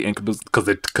controlled by the Incubus because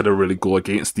they couldn't really go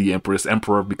against the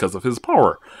Emperor because of his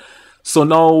power. So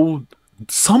now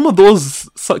some of those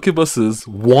succubuses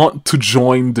want to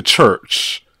join the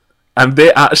church, and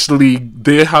they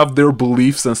have their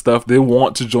beliefs and stuff. They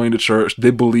want to join the church.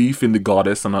 They believe in the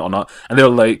goddess and whatnot, and they're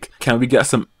like, can we get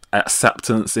some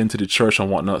acceptance into the church and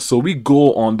whatnot? So we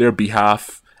go on their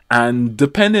behalf, and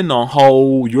depending on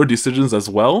how your decisions as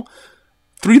well,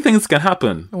 3 things can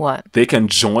happen. What? They can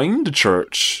join the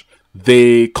church.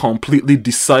 They completely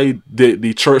decide,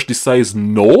 the church decides,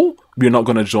 no, we're not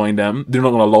going to join them. They're not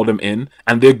going to allow them in.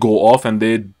 And they go off and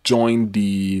they join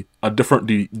the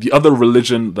other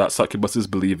religion that succubuses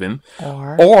believe in.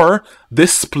 Or they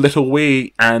split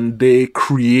away and they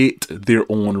create their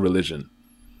own religion.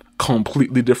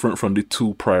 Completely different from the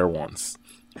 2 prior ones.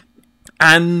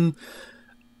 And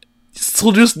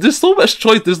so there's so much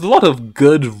choice. There's a lot of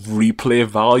good replay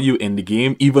value in the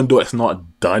game, even though it's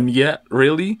not done yet,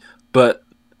 really. But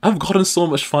I've gotten so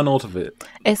much fun out of it.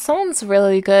 It sounds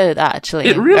really good, actually.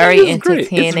 It really very is great.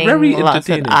 entertaining. It's very lots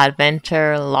entertaining. of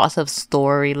adventure, lots of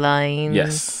storylines.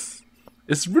 Yes,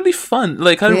 it's really fun.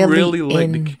 I really like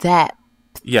in depth.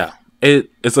 Yeah,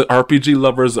 it's an RPG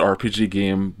lover's RPG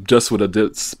game, just with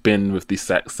a spin with the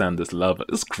sex and this love.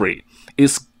 It's great.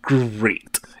 It's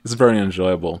great. It's very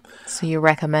enjoyable. So you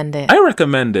recommend it? I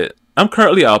recommend it. I'm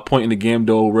currently at a point in the game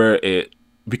though where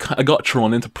I got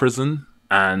thrown into prison,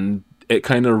 and it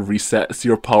kind of resets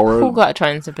your power. Who got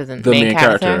thrown into prison? The main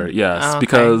character, yes. Oh, okay.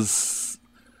 Because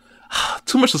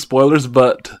too much of spoilers,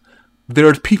 but there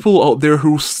are people out there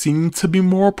who seem to be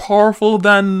more powerful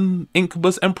than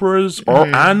Incubus Emperors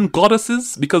and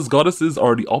goddesses, because goddesses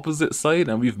are the opposite side,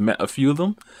 and we've met a few of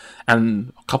them,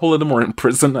 and a couple of them are in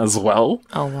prison as well.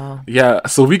 Oh, wow. Yeah,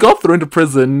 so we got thrown into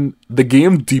prison. The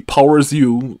game depowers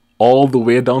you all the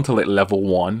way down to level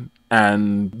 1,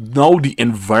 and now the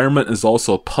environment is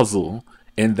also a puzzle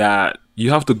in that you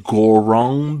have to go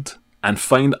around and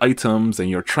find items, and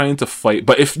you're trying to fight,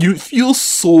 but if you feel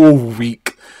so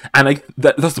weak, and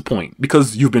that's the point,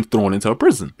 because you've been thrown into a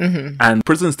prison, and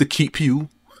prisons to keep you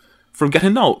from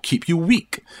getting out, keep you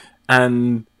weak.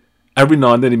 And every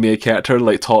now and then the main character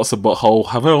talks about how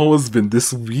have I always been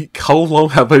this weak? How long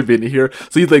have I been here?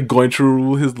 So he's going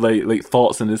through his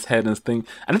thoughts in his head and thing.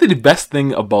 And I think the best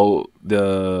thing about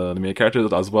the main character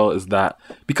as well is that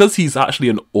because he's actually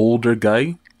an older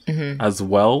guy as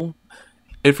well,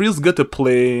 it feels good to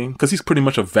play because he's pretty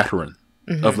much a veteran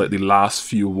of the last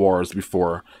few wars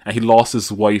before, and he lost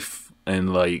his wife in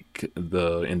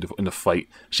the fight.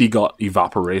 She got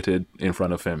evaporated in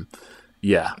front of him.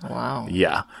 Yeah. Wow.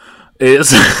 Yeah.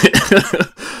 It's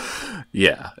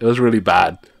yeah, it was really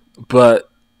bad. But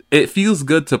it feels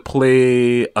good to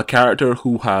play a character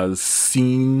who has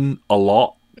seen a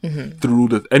lot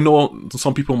through I know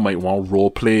some people might want to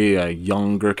role play a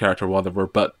younger character or whatever,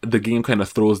 but the game kind of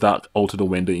throws that out of the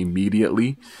window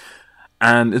immediately.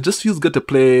 And it just feels good to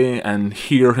play and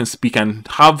hear him speak and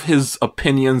have his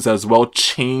opinions as well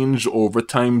change over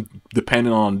time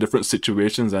depending on different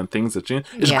situations and things that change.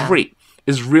 It's great.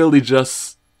 It's really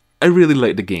just... I really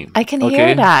like the game. I can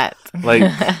hear that. Like,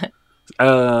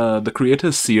 the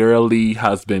creator Sierra Lee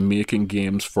has been making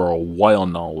games for a while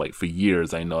now, like for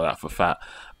years. I know that for a fact.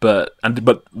 But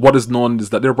what is known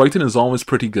is that their writing is always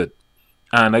pretty good.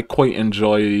 And I quite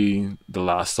enjoy The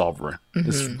Last Sovereign.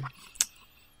 It's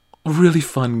a really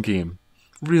fun game.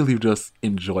 Really just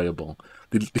enjoyable.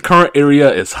 The current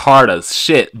area is hard as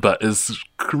shit, but it's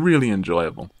really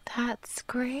enjoyable. That's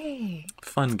great.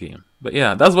 Fun game. But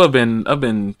yeah, that's what I've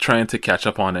been trying to catch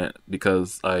up on it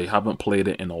because I haven't played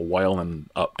it in a while and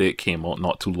update came out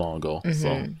not too long ago.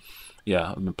 So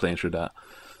yeah, I've been playing through that.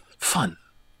 Fun.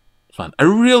 I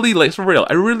really like, for real,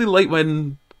 I really like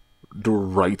when the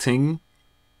writing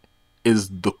is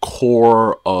the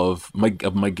core of my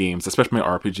games, especially my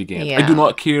RPG games. Yeah. I do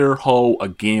not care how a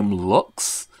game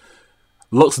looks.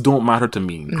 Looks don't matter to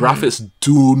me. Graphics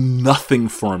do nothing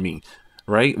for me,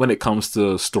 right? When it comes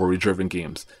to story-driven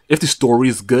games. If the story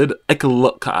is good, I could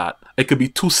look at... It could be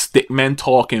two stickmen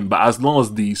talking, but as long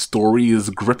as the story is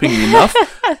gripping enough,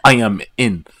 I am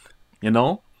in. You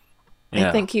know? Yeah.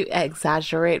 I think you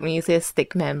exaggerate when you say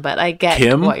stickmen, but I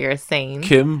get what you're saying.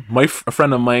 Kim, a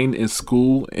friend of mine in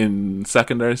school, in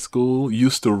secondary school,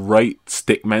 used to write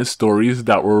stickman stories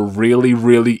that were really,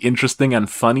 really interesting and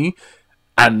funny.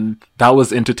 And that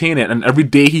was entertaining. And every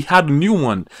day he had a new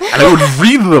one. And I would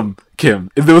read them, Kim.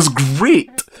 It was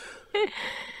great.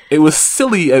 It was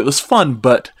silly. It was fun.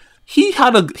 But he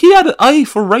had an eye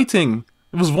for writing.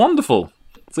 It was wonderful.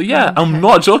 So yeah, okay. I'm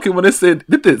not joking when I said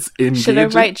it's engaging. Should I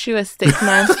write you a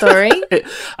stickman story?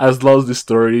 As long as the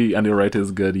story and the writing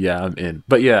is good, yeah, I'm in.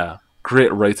 But yeah,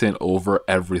 great writing over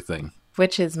everything.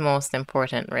 Which is most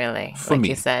important, really, for like me.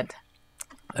 You said.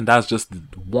 And that's just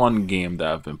one game that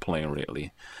I've been playing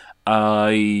lately.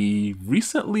 I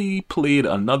recently played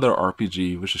another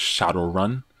RPG, which is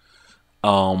Shadowrun.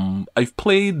 I've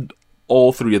played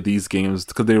all three of these games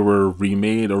because they were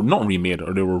remade, or not remade,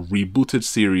 or they were rebooted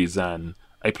series, and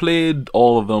I played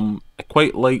all of them. I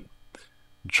quite like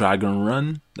Dragon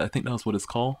Run. I think that's what it's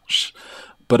called.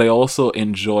 But I also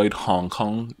enjoyed Hong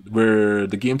Kong, where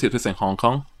the game takes place in Hong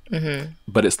Kong. Mm-hmm.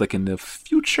 But it's like in the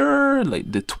future,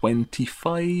 like the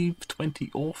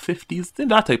 50s,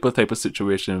 that type of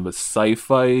situation, with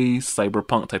sci-fi,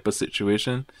 cyberpunk type of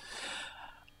situation.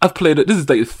 I've played it. This is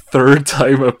like the third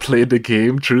time I've played the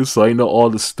game through, so I know all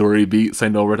the story beats. I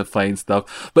know where to find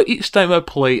stuff. But each time I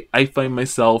play, I find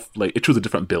myself like it chose a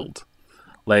different build.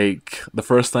 Like the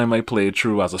first time I played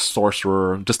through as a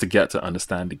sorcerer, just to get to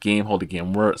understand the game, how the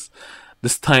game works.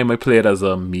 This time I played as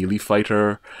a melee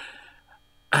fighter.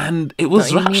 And it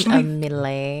was actually a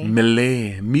melee,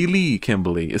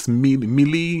 Kimberly. It's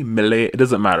melee. It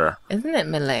doesn't matter. Isn't it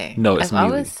melee? No, it's melee.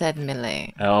 I've always said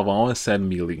melee. I've always said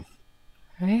melee.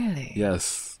 Really?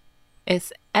 Yes.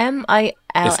 It's M-I-L-L-E.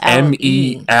 It's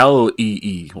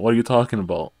M-E-L-E-E. What are you talking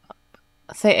about?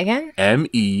 Say it again.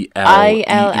 M-E-L-E-E.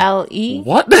 I-L-L-E.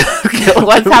 What?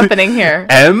 What's happening here?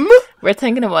 M. We're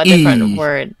thinking about a different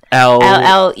word.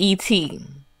 L-L-E-T.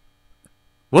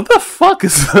 What the fuck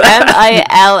is that?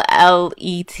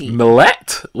 M-I-L-L-E-T.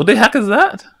 Millet? What the heck is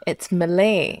that? It's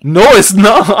Malay. No, it's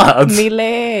not.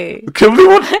 Melee. Kimberly,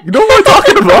 you know what I'm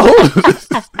talking about?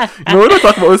 You know what I'm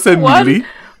talking about? I said melee.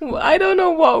 I don't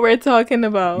know what we're talking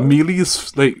about. Melee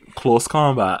is like close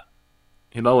combat.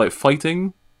 You know, like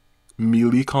fighting.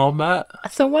 Melee combat.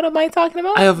 So what am I talking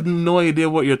about? I have no idea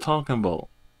what you're talking about.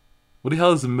 What the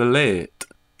hell is millet?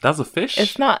 That's a fish?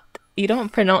 It's not. You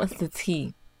don't pronounce the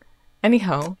T.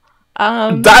 Anyhow,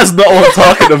 that's not what I'm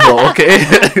talking about, okay?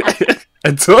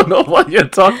 I don't know what you're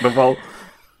talking about.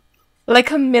 Like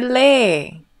a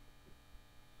melee.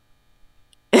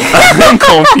 I'm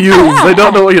confused. I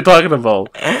don't know what you're talking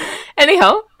about.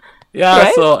 Anyhow. Yeah,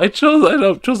 right? So I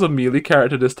chose a melee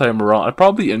character this time around. I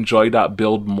probably enjoyed that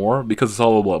build more because it's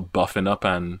all about buffing up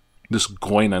and just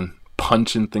going and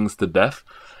punching things to death.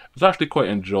 It's actually quite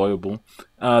enjoyable.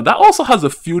 That also has a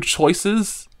few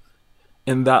choices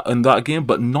in that game,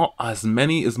 but not as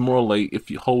many. It's more like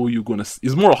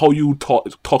it's more how you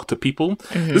talk to people.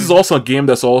 Mm-hmm. This is also a game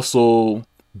that's also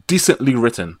decently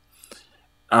written.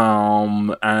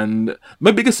 And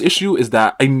my biggest issue is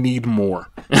that I need more.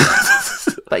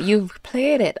 But you've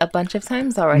played it a bunch of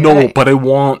times already. No, right? But I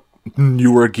want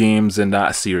newer games in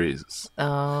that series.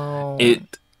 Oh.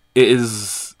 It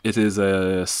is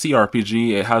a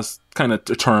CRPG. It has kind of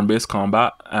turn-based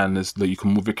combat, and it's like you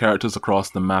can move your characters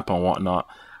across the map and whatnot,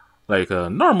 like a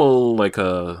normal, like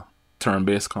a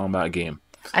turn-based combat game.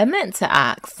 I meant to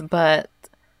ask, but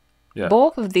Yeah.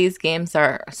 Both of these games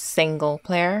are single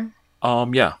player.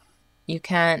 Yeah. You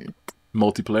can't.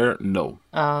 Multiplayer? No.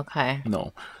 Oh, okay.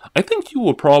 No. I think you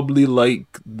will probably like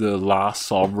The Last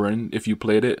Sovereign if you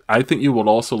played it. I think you will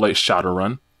also like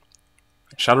Shadowrun.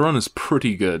 Shadowrun is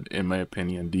pretty good in my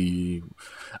opinion.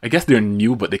 I guess they're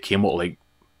new, but they came out like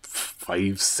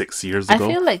 5-6 years ago. I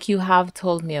feel like you have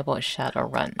told me about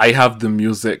Shadowrun. I have the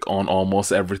music on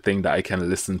almost everything that I can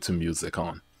listen to music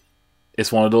on.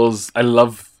 It's one of those I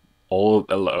love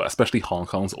especially Hong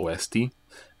Kong's OST.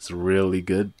 It's really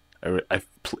good.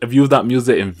 I've used that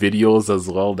music in videos as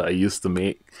well that I used to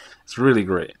make. It's really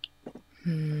great.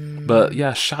 But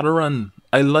yeah, Shadowrun.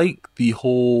 I like the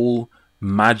whole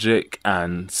magic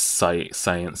and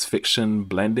science fiction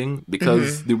blending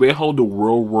because the way how the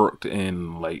world worked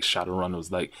in like Shadowrun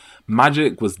was like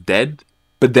magic was dead,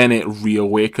 but then it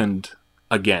reawakened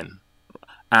again.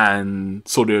 And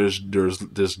so there's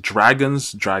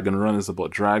dragons. Dragon Run is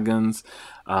about dragons.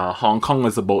 Hong Kong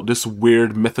is about this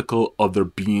weird mythical other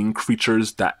being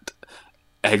creatures that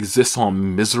exist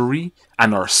on misery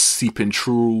and are seeping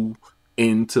through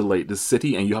into like the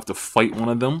city, and you have to fight one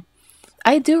of them.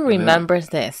 I do remember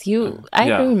this.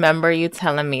 I remember you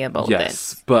telling me about this.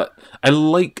 Yes, but I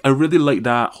really like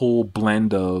that whole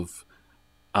blend of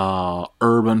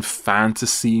urban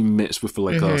fantasy mixed with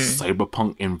like a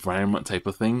cyberpunk environment type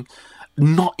of thing.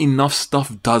 Not enough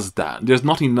stuff does that. There's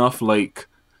not enough like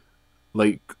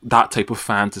that type of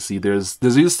fantasy. There's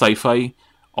either sci-fi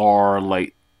or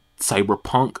like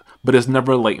cyberpunk, but there's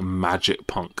never like magic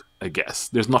punk, I guess.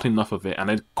 There's not enough of it,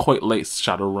 and I quite like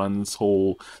Shadowrun's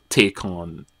whole take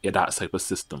on that type of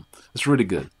system. It's really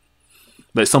good.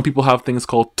 Like some people have things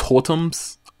called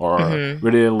totems, or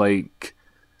really like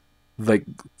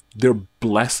they're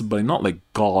blessed by not like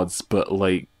gods, but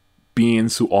like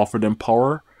beings who offer them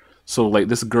power. So like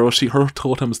this girl, her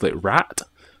totem is like rat,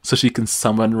 so she can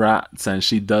summon rats, and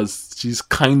she's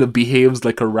kind of behaves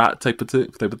like a rat type of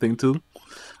thing too.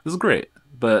 It's great,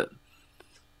 but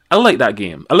I like that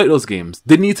game. I like those games.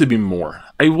 They need to be more.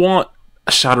 I want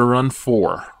a Shadowrun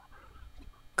 4.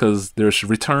 Because there's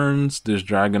Returns, there's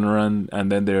Dragon Run,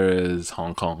 and then there is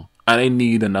Hong Kong. And I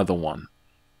need another one.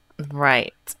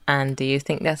 Right. And do you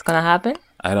think that's going to happen?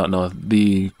 I don't know.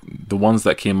 The ones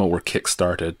that came out were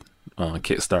Kickstarter.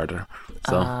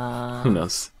 So, who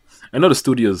knows? I know the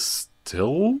studio's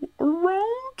still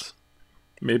around.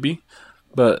 Maybe.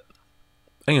 But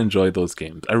I enjoy those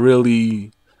games. I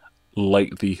really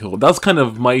like the whole... That's kind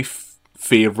of my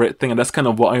favorite thing. And that's kind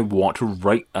of what I want to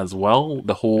write as well.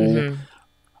 The whole...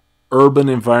 urban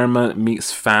environment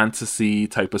meets fantasy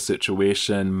type of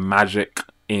situation, magic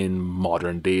in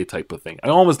modern day type of thing. I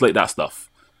always like that stuff,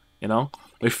 you know?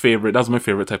 That's my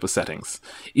favorite type of settings.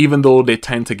 Even though they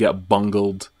tend to get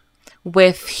bungled.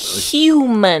 With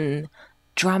human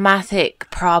dramatic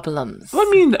problems. I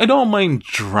mean, I don't mind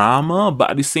drama,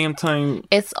 but at the same time...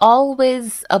 It's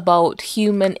always about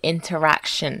human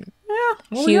interaction.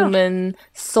 Human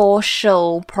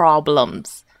social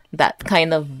problems. That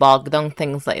kind of bog down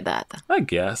things like that. I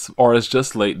guess. Or it's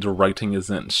just like the writing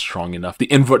isn't strong enough.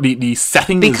 The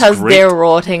setting because is great. They're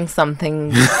writing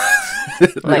something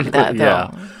like that,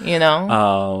 though. You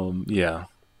know? Yeah.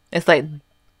 It's like,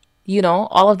 you know,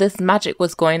 all of this magic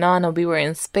was going on and we were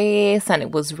in space and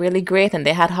it was really great and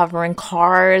they had hovering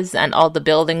cars and all the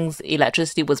buildings,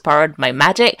 electricity was powered by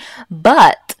magic.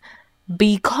 But...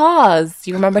 because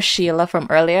you remember Sheila from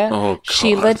earlier? Oh, God.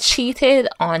 Sheila cheated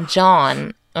on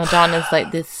John. John is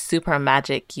like this super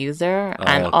magic user,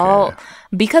 and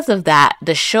because of that,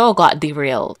 the show got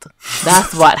derailed.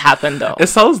 That's what happened, though. It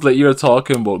sounds like you're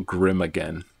talking about Grimm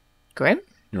again. Grimm?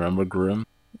 You remember Grimm?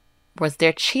 Was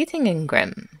there cheating in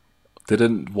Grimm?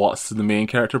 Didn't Watts, the main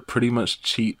character, pretty much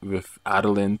cheat with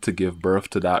Adeline to give birth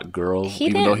to that girl? He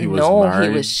didn't know he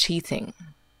was cheating.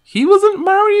 He wasn't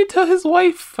married to his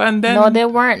wife, and then... No, they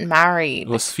weren't married.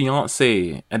 Was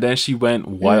fiancé, and then she went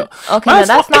wild. Okay, no,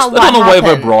 that's not what happened. I don't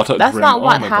know why I brought up That's Grimm. Not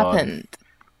what happened. God.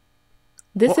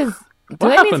 This is... Do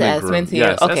I need to explain to you?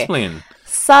 Yes, okay. Explain.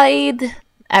 Side,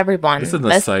 everyone. This is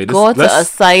Let's side. Go to a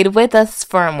side with us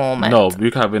for a moment. No,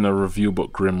 we're having a review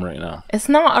about Grimm right now. It's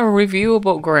not a review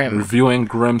about Grimm. Reviewing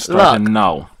Grimm starting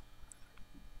now.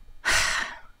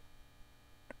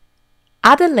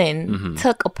 Adeline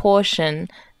took a portion...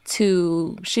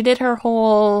 she did her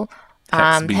whole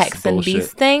Hex and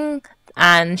Beast thing,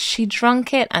 and she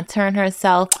drunk it and turned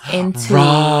herself into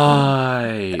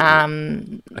I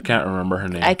can't remember her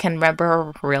name. I can remember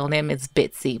her real name is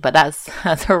Bitsy, but that's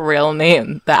her real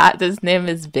name. The actor's name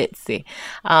is Bitsy.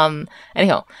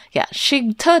 Anyhow,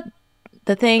 she took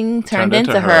the thing, turned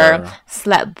into her,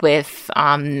 slept with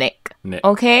Nick. Nick.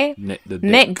 Okay? Nick the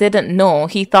Nick dick. didn't know.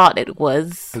 He thought it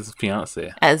was. His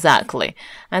fiance. Exactly.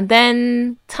 And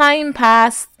then time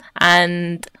passed,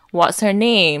 and what's her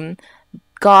name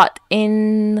got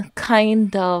in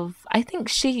kind of. I think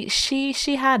she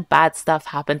had bad stuff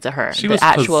happen to her. She the was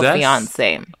actual possessed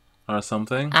fiance. Or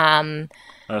something.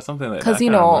 Or something like that.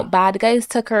 Because, bad guys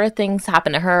took her, things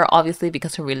happened to her, obviously,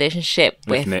 because her relationship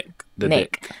with Nick,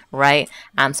 Nick, right?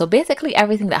 So basically,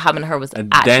 everything that happened to her was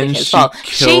and actually then his fault.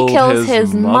 She kills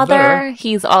his mother.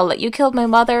 He's all like, "You killed my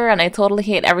mother, and I totally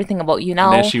hate everything about you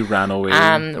now." And then she ran away.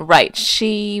 Right.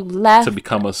 She left to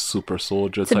become a super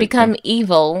soldier. To become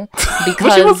evil because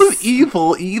but she wasn't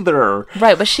evil either.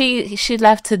 Right, but she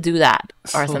left to do that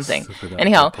or something. Stupid,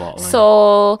 Anyhow,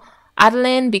 so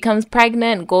Adeline becomes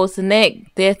pregnant, goes to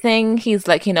Nick, their thing. He's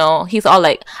like, he's all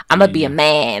like, I'm going to be a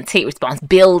man, take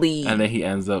responsibility. And then he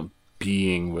ends up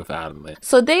being with Adeline.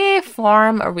 So they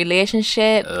form a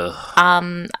relationship.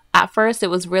 At first, it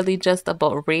was really just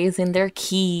about raising their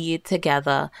kid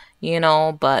together,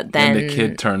 but then... And the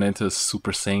kid turned into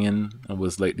Super Saiyan and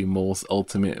was like the most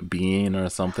ultimate being or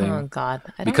something. Oh, God.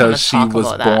 Because she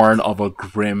was born of a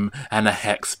Grimm and a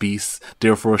Hex beast.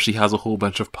 Therefore, she has a whole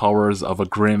bunch of powers of a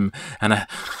Grimm and a...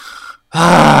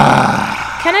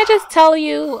 Can I just tell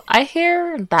you, I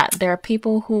hear that there are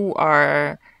people who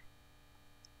are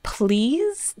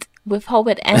pleased with how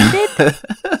it ended,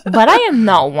 but I am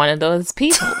not one of those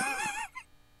people.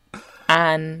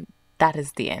 And that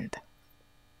is the end.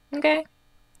 Okay?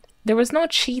 There was no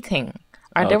cheating,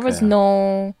 or there was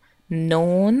no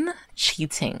known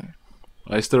cheating.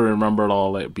 I still remember it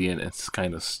all like being it's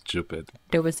kind of stupid.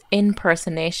 There was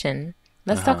impersonation.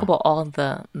 Let's talk about all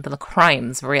the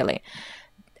crimes, really.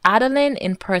 Adeline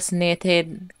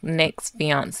impersonated Nick's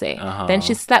fiance. Then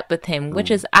she slept with him,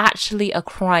 which is actually a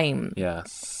crime.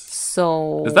 Yes.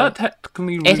 So is that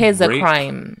technically it is rape? A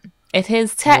crime. It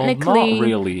is technically... Well, not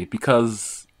really,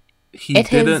 because he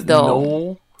didn't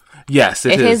know... Yes,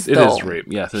 it is. It is rape.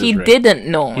 Yes, he didn't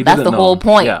know. That's the whole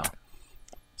point. Yeah.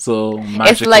 So,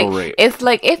 magical rape. It's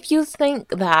like if you think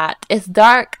that it's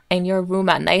dark in your room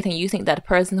at night and you think that the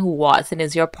person who walks in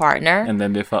is your partner. And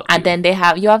then they fuck and you. then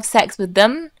you have sex with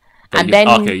them. And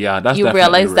then you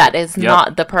realize that it's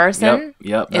not the person.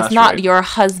 Yep, it's not your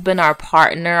husband or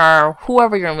partner or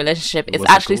whoever you're in a relationship. It's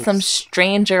actually some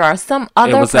stranger or some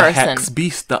other person. It was a hex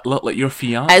beast that looked like your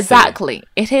fiance. Exactly.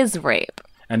 It is rape.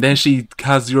 And then she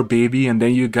has your baby and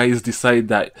then you guys decide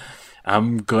that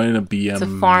I'm going to be a man.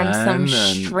 To form some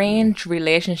strange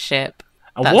relationship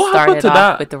that what started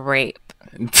off with the rape.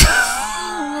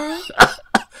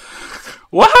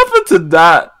 What happened to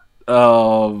that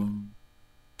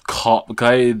cop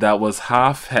guy that was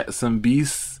half Hex and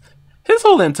Beast? His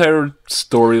whole entire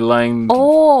storyline.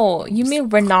 Oh, you mean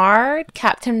Renard?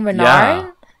 Captain Renard?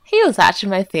 Yeah. He was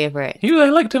actually my favorite. I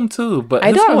liked him too, but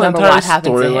I don't remember what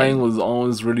happened to him. His storyline was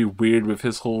always really weird with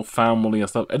his whole family and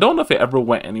stuff. I don't know if it ever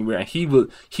went anywhere. And he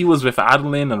was with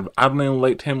Adeline, and Adeline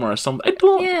liked him or something. I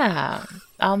don't. Yeah.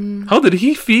 How did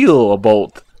he feel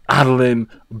about Adeline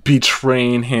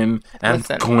betraying him and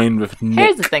going with Nick?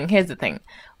 Here's the thing.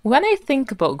 When I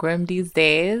think about Grimm these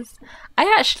days,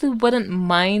 I actually wouldn't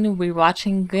mind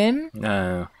rewatching Grimm.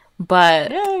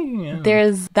 But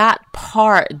there's that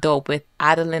part, though, with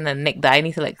Adeline and Nick that I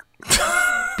need to,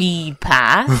 speed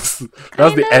past.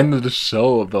 That's the end of the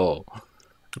show, though.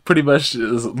 It pretty much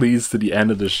leads to the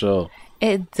end of the show.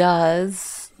 It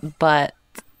does, but...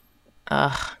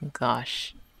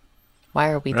 gosh.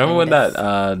 Why are we Remember when this?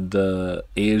 the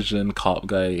Asian cop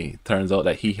guy turns out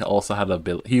that he also had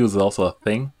he was also a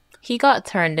thing? He got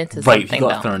turned into something, he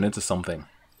got turned into something.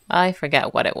 I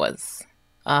forget what it was.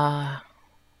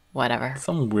 Whatever.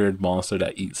 Some weird monster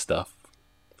that eats stuff.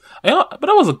 But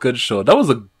that was a good show. That was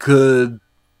a good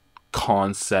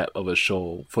concept of a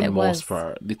show for the most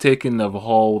part. They taking the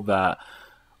whole that,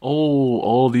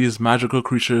 all these magical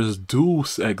creatures do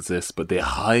exist, but they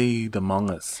hide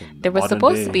among us. There was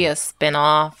supposed to be a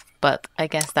spin-off, but I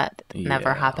guess that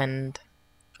never happened.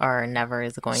 Or never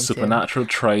is going Supernatural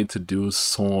tried to do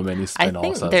so many spin-offs as well.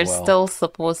 I think there's still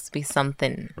supposed to be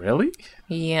something. Really?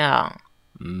 Yeah.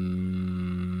 I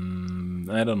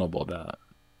don't know about that.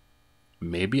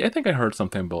 Maybe. I think I heard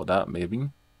something about that, maybe.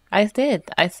 I did.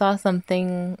 I saw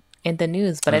something in the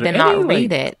news, but I did not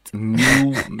read it.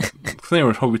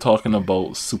 We're probably talking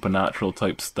about supernatural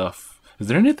type stuff. Is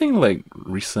there anything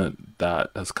recent that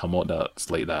has come out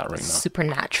that's like that right now?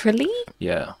 Supernaturally?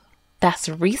 Yeah. That's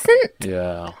recent?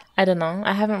 Yeah. I don't know.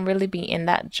 I haven't really been in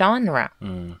that genre.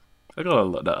 I gotta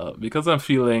look that up because I'm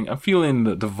feeling the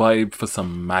vibe for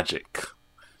some magic.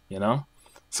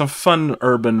 Some fun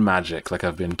urban magic like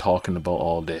I've been talking about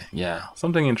all day. Yeah,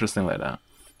 something interesting like that.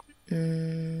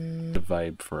 The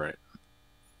vibe for it.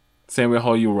 Same way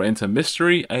how you were into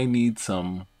mystery, I need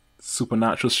some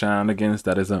supernatural shenanigans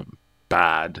that isn't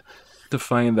bad. To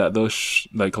find that those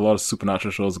like a lot of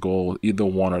supernatural shows go either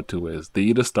one or two ways. They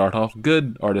either start off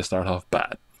good or they start off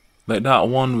bad. Like that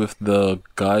one with the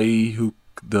guy who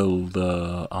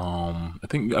the I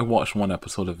think I watched one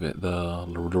episode of it. The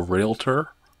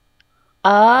realtor.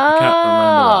 I can't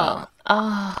remember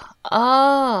that.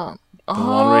 The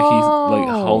one where he's like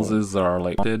houses are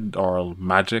like dead or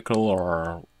magical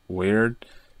or weird,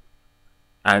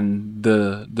 and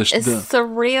it's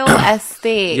surreal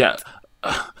estate. Yeah.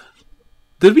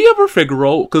 Did we ever figure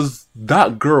out, because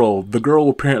that girl, the girl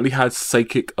apparently had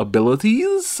psychic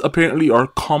abilities, apparently are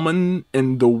common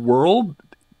in the world,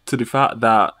 to the fact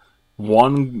that the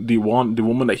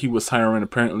woman that he was hiring,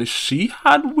 apparently she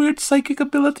had weird psychic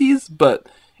abilities, but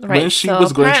when she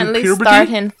was going through puberty,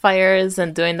 starting fires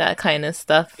and doing that kind of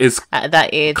stuff at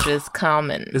that age is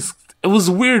common. It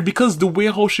was weird because the way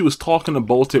how she was talking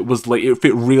about it was like if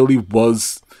it really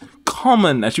was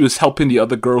common, and she was helping the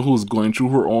other girl who was going through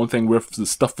her own thing where the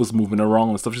stuff was moving around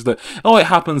and stuff. She's like, oh, it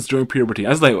happens during puberty. I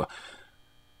was like,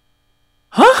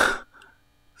 huh?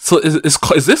 So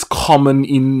is this common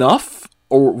enough?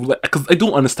 Or because I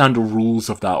don't understand the rules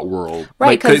of that world,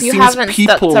 right? Because you haven't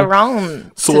stuck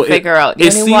around to figure out. You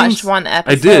only watched one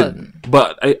episode. I did,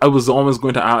 but I was almost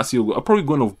going to ask you. I'm probably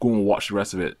going to go and watch the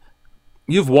rest of it.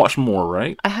 You've watched more,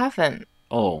 right? I haven't.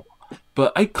 Oh,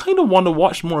 but I kind of want to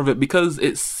watch more of it because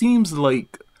it seems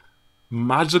like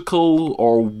magical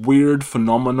or weird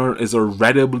phenomena is a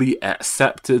readily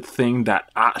accepted thing that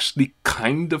actually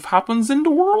kind of happens in the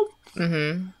world.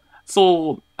 Mm-hmm.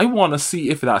 So I want to see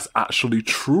if that's actually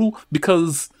true,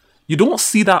 because you don't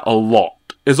see that a lot.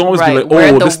 It's always right, like, oh,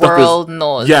 where this the world stuff is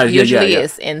knows. Yeah. Usually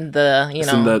it's in the it's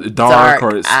in the dark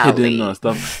or it's alley. hidden or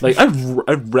stuff. Like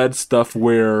I've read stuff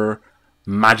where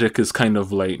magic is kind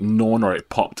of like known or it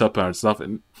popped up and stuff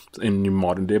in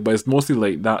modern day, but it's mostly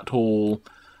like that whole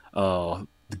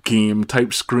game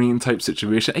type screen type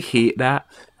situation. I hate that.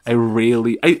 I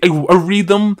read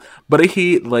them, but I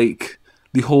hate like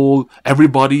the whole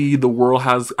everybody the world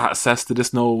has access to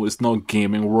this. No, it's no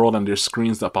gaming world and there's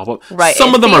screens that pop up. Right.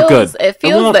 Some of them are good. It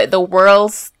feels like the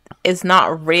world is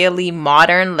not really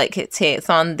modern. Like it takes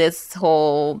on this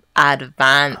whole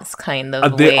advanced kind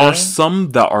of way. There are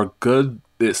some that are good.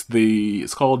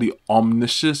 It's called the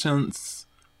Omniscience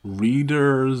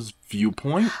Reader's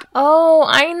Viewpoint. Oh,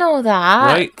 I know that.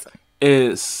 Right.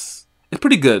 It's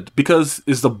pretty good because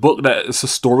it's it's a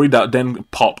story that then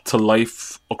popped to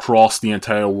life across the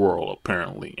entire world,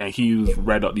 apparently. And he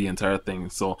read out the entire thing.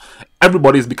 So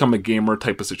everybody's become a gamer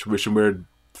type of situation where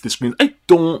the screens, I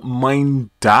don't mind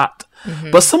that.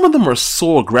 Mm-hmm. But some of them are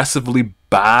so aggressively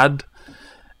bad.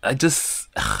 Especially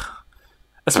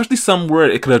some where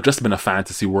it could have just been a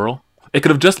fantasy world. It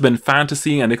could have just been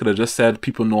fantasy and they could have just said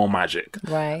people know magic.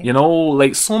 Right. You know,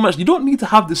 like so much. You don't need to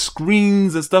have the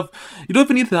screens and stuff. You don't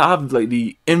even need to have like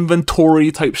the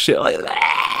inventory type shit. Like,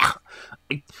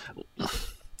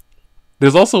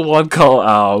 there's also one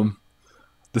called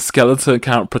The Skeleton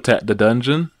Can't Protect the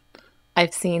Dungeon.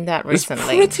 I've seen that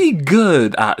recently. It's pretty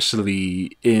good,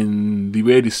 actually, in the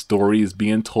way the story is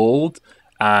being told.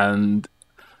 And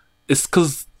it's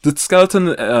because the skeleton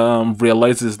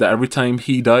realizes that every time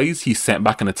he dies, he's sent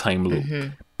back in a time loop. Mm-hmm.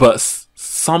 But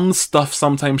some stuff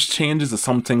sometimes changes and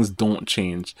some things don't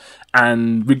change.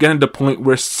 And we're getting to the point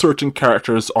where certain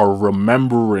characters are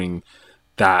remembering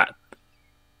that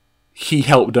he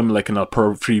helped them like in a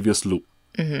previous loop.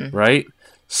 Mm-hmm. Right?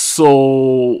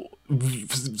 So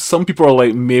some people are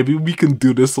like, maybe we can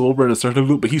do this over in a certain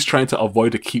loop, but he's trying to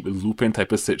avoid a keep looping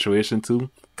type of situation too.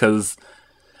 Because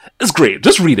it's great.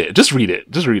 Just read it.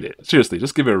 Seriously,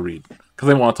 just give it a read. Because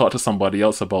I want to talk to somebody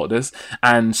else about this.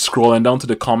 And scrolling down to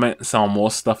the comments on more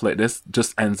stuff like this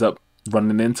just ends up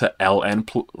running into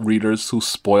LN readers who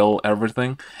spoil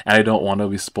everything. And I don't want to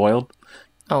be spoiled.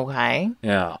 Okay.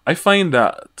 Yeah. I find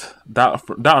that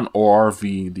on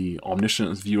ORV, the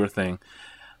Omniscience Viewer thing,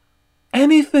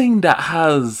 anything that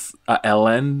has a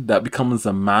LN that becomes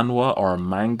a manhwa or a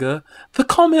manga, the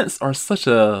comments are such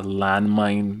a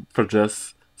landmine for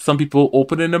just some people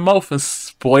opening their mouth and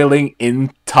spoiling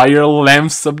entire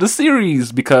lengths of the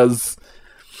series because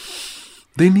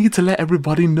they need to let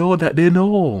everybody know that they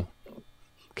know.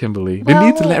 Kimberly, they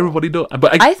need to let everybody know.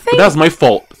 But but that's my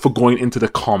fault for going into the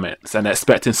comments and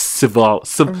expecting people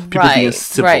being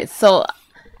civil. Right. So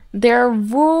there are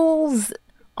rules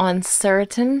on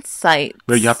certain sites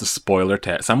where you have to spoiler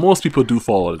text, and most people do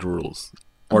follow the rules.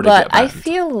 But I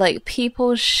feel like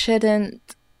people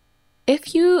shouldn't.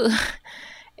 If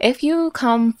you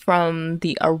come from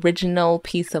the original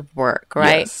piece of work,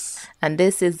 right? Yes. and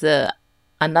this is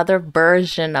another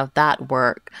version of that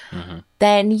work,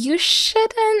 then you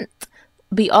shouldn't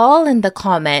be all in the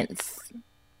comments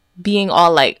being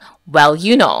all like, well,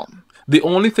 you know. The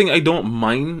only thing I don't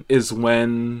mind is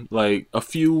when, like, a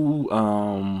few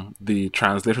the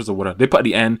translators or whatever, they put at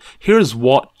the end, here's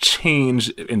what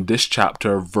changed in this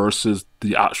chapter versus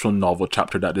the actual novel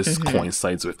chapter that this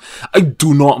coincides with. I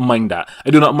do not mind that. I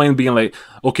do not mind being like,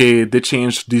 okay, they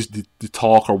changed the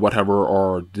talk or whatever,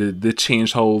 or they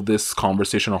changed how this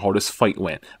conversation or how this fight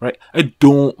went, right? I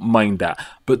don't mind that.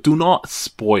 But do not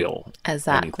spoil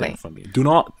anything for me. Do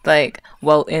not, like,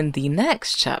 well, in the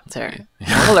next chapter,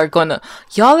 y'all are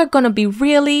gonna be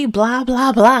really blah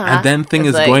blah blah, and then thing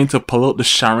is like, going to pull out the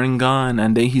Sharingan,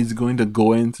 and then he's going to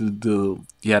go into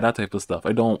that type of stuff.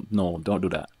 I don't do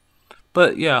that.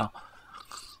 But yeah,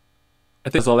 I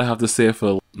think that's all I have to say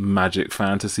for magic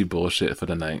fantasy bullshit for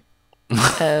the night.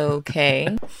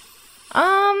 Okay.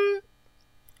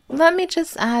 Let me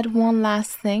just add one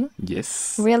last thing.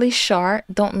 Yes. Really short.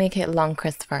 Don't make it long,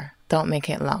 Christopher. Don't make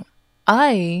it long.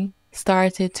 I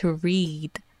started to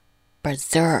read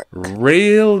Berserk.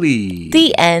 Really?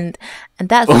 The end. And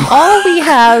that's all we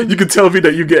have. You can tell me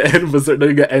that you get end Berserk, that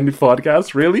you get any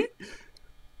podcast? Really?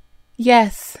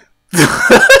 Yes.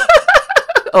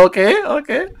 Okay.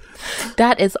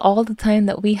 That is all the time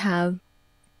that we have.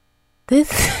 This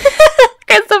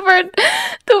Christopher,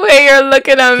 the way you're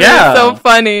looking at me is so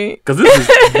funny. Because this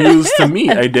is news to me.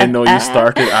 I didn't know you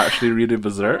started actually reading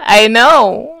Berserk. I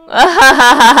know.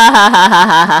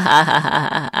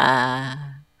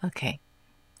 Okay.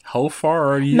 How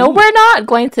far are you? No, we're not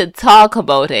going to talk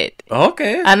about it.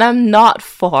 Okay. And I'm not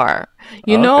far.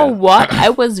 You know what? I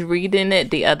was reading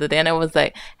it the other day and I was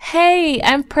like, hey,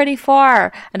 I'm pretty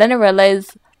far. And then I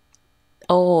realized,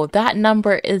 oh, that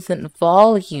number isn't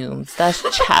volumes. That's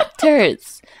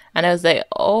chapters. And I was like,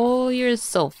 oh, you're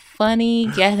so funny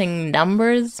getting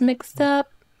numbers mixed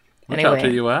up. What chapter are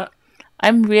you at?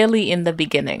 I'm really in the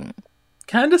beginning.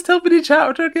 Can you just tell me the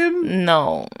chapter, Kim?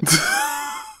 No.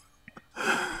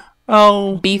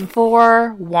 Oh.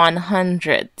 Before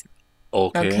 100.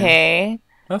 Okay.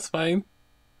 That's fine.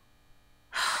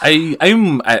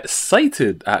 I'm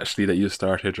excited, actually, that you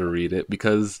started to read it,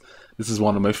 because this is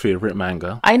one of my favorite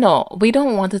manga. I know. We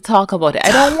don't want to talk about it.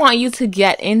 I don't want you to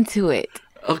get into it.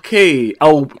 Okay.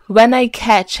 When I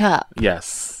catch up.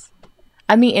 Yes.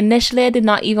 I mean, initially I did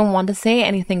not even want to say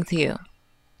anything to you.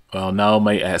 Well, now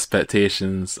my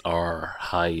expectations are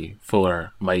high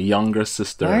for my younger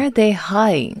sister. Why are they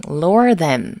high? Lower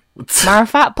them. Matter of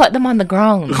fact, put them on the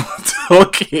ground.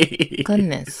 Okay.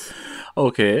 Goodness.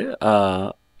 Okay.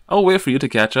 I'll wait for you to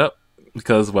catch up,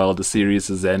 because, well, the series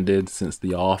has ended since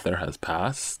the author has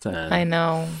passed. And I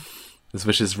know.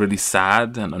 Which is really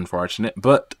sad and unfortunate,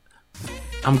 but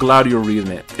I'm glad you're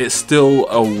reading it. It's still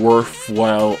a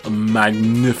worthwhile,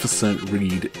 magnificent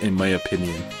read, in my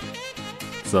opinion.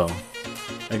 So,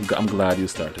 I'm glad you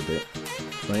started it.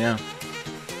 So, yeah.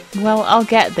 Well, I'll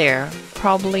get there.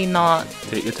 Probably not.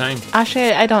 Take your time.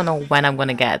 Actually, I don't know when I'm going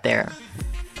to get there.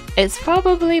 It's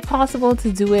probably possible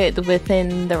to do it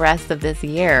within the rest of this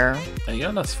year.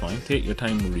 Yeah, that's fine. Take your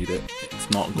time to read it. It's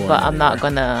not going But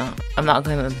anywhere. I'm not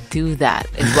gonna do that,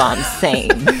 is what I'm saying.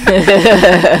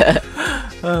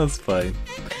 That's fine.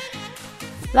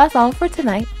 That's all for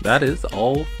tonight. That is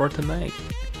all for tonight.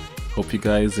 Hope you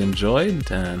guys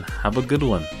enjoyed and have a good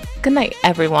one. Good night,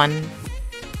 everyone.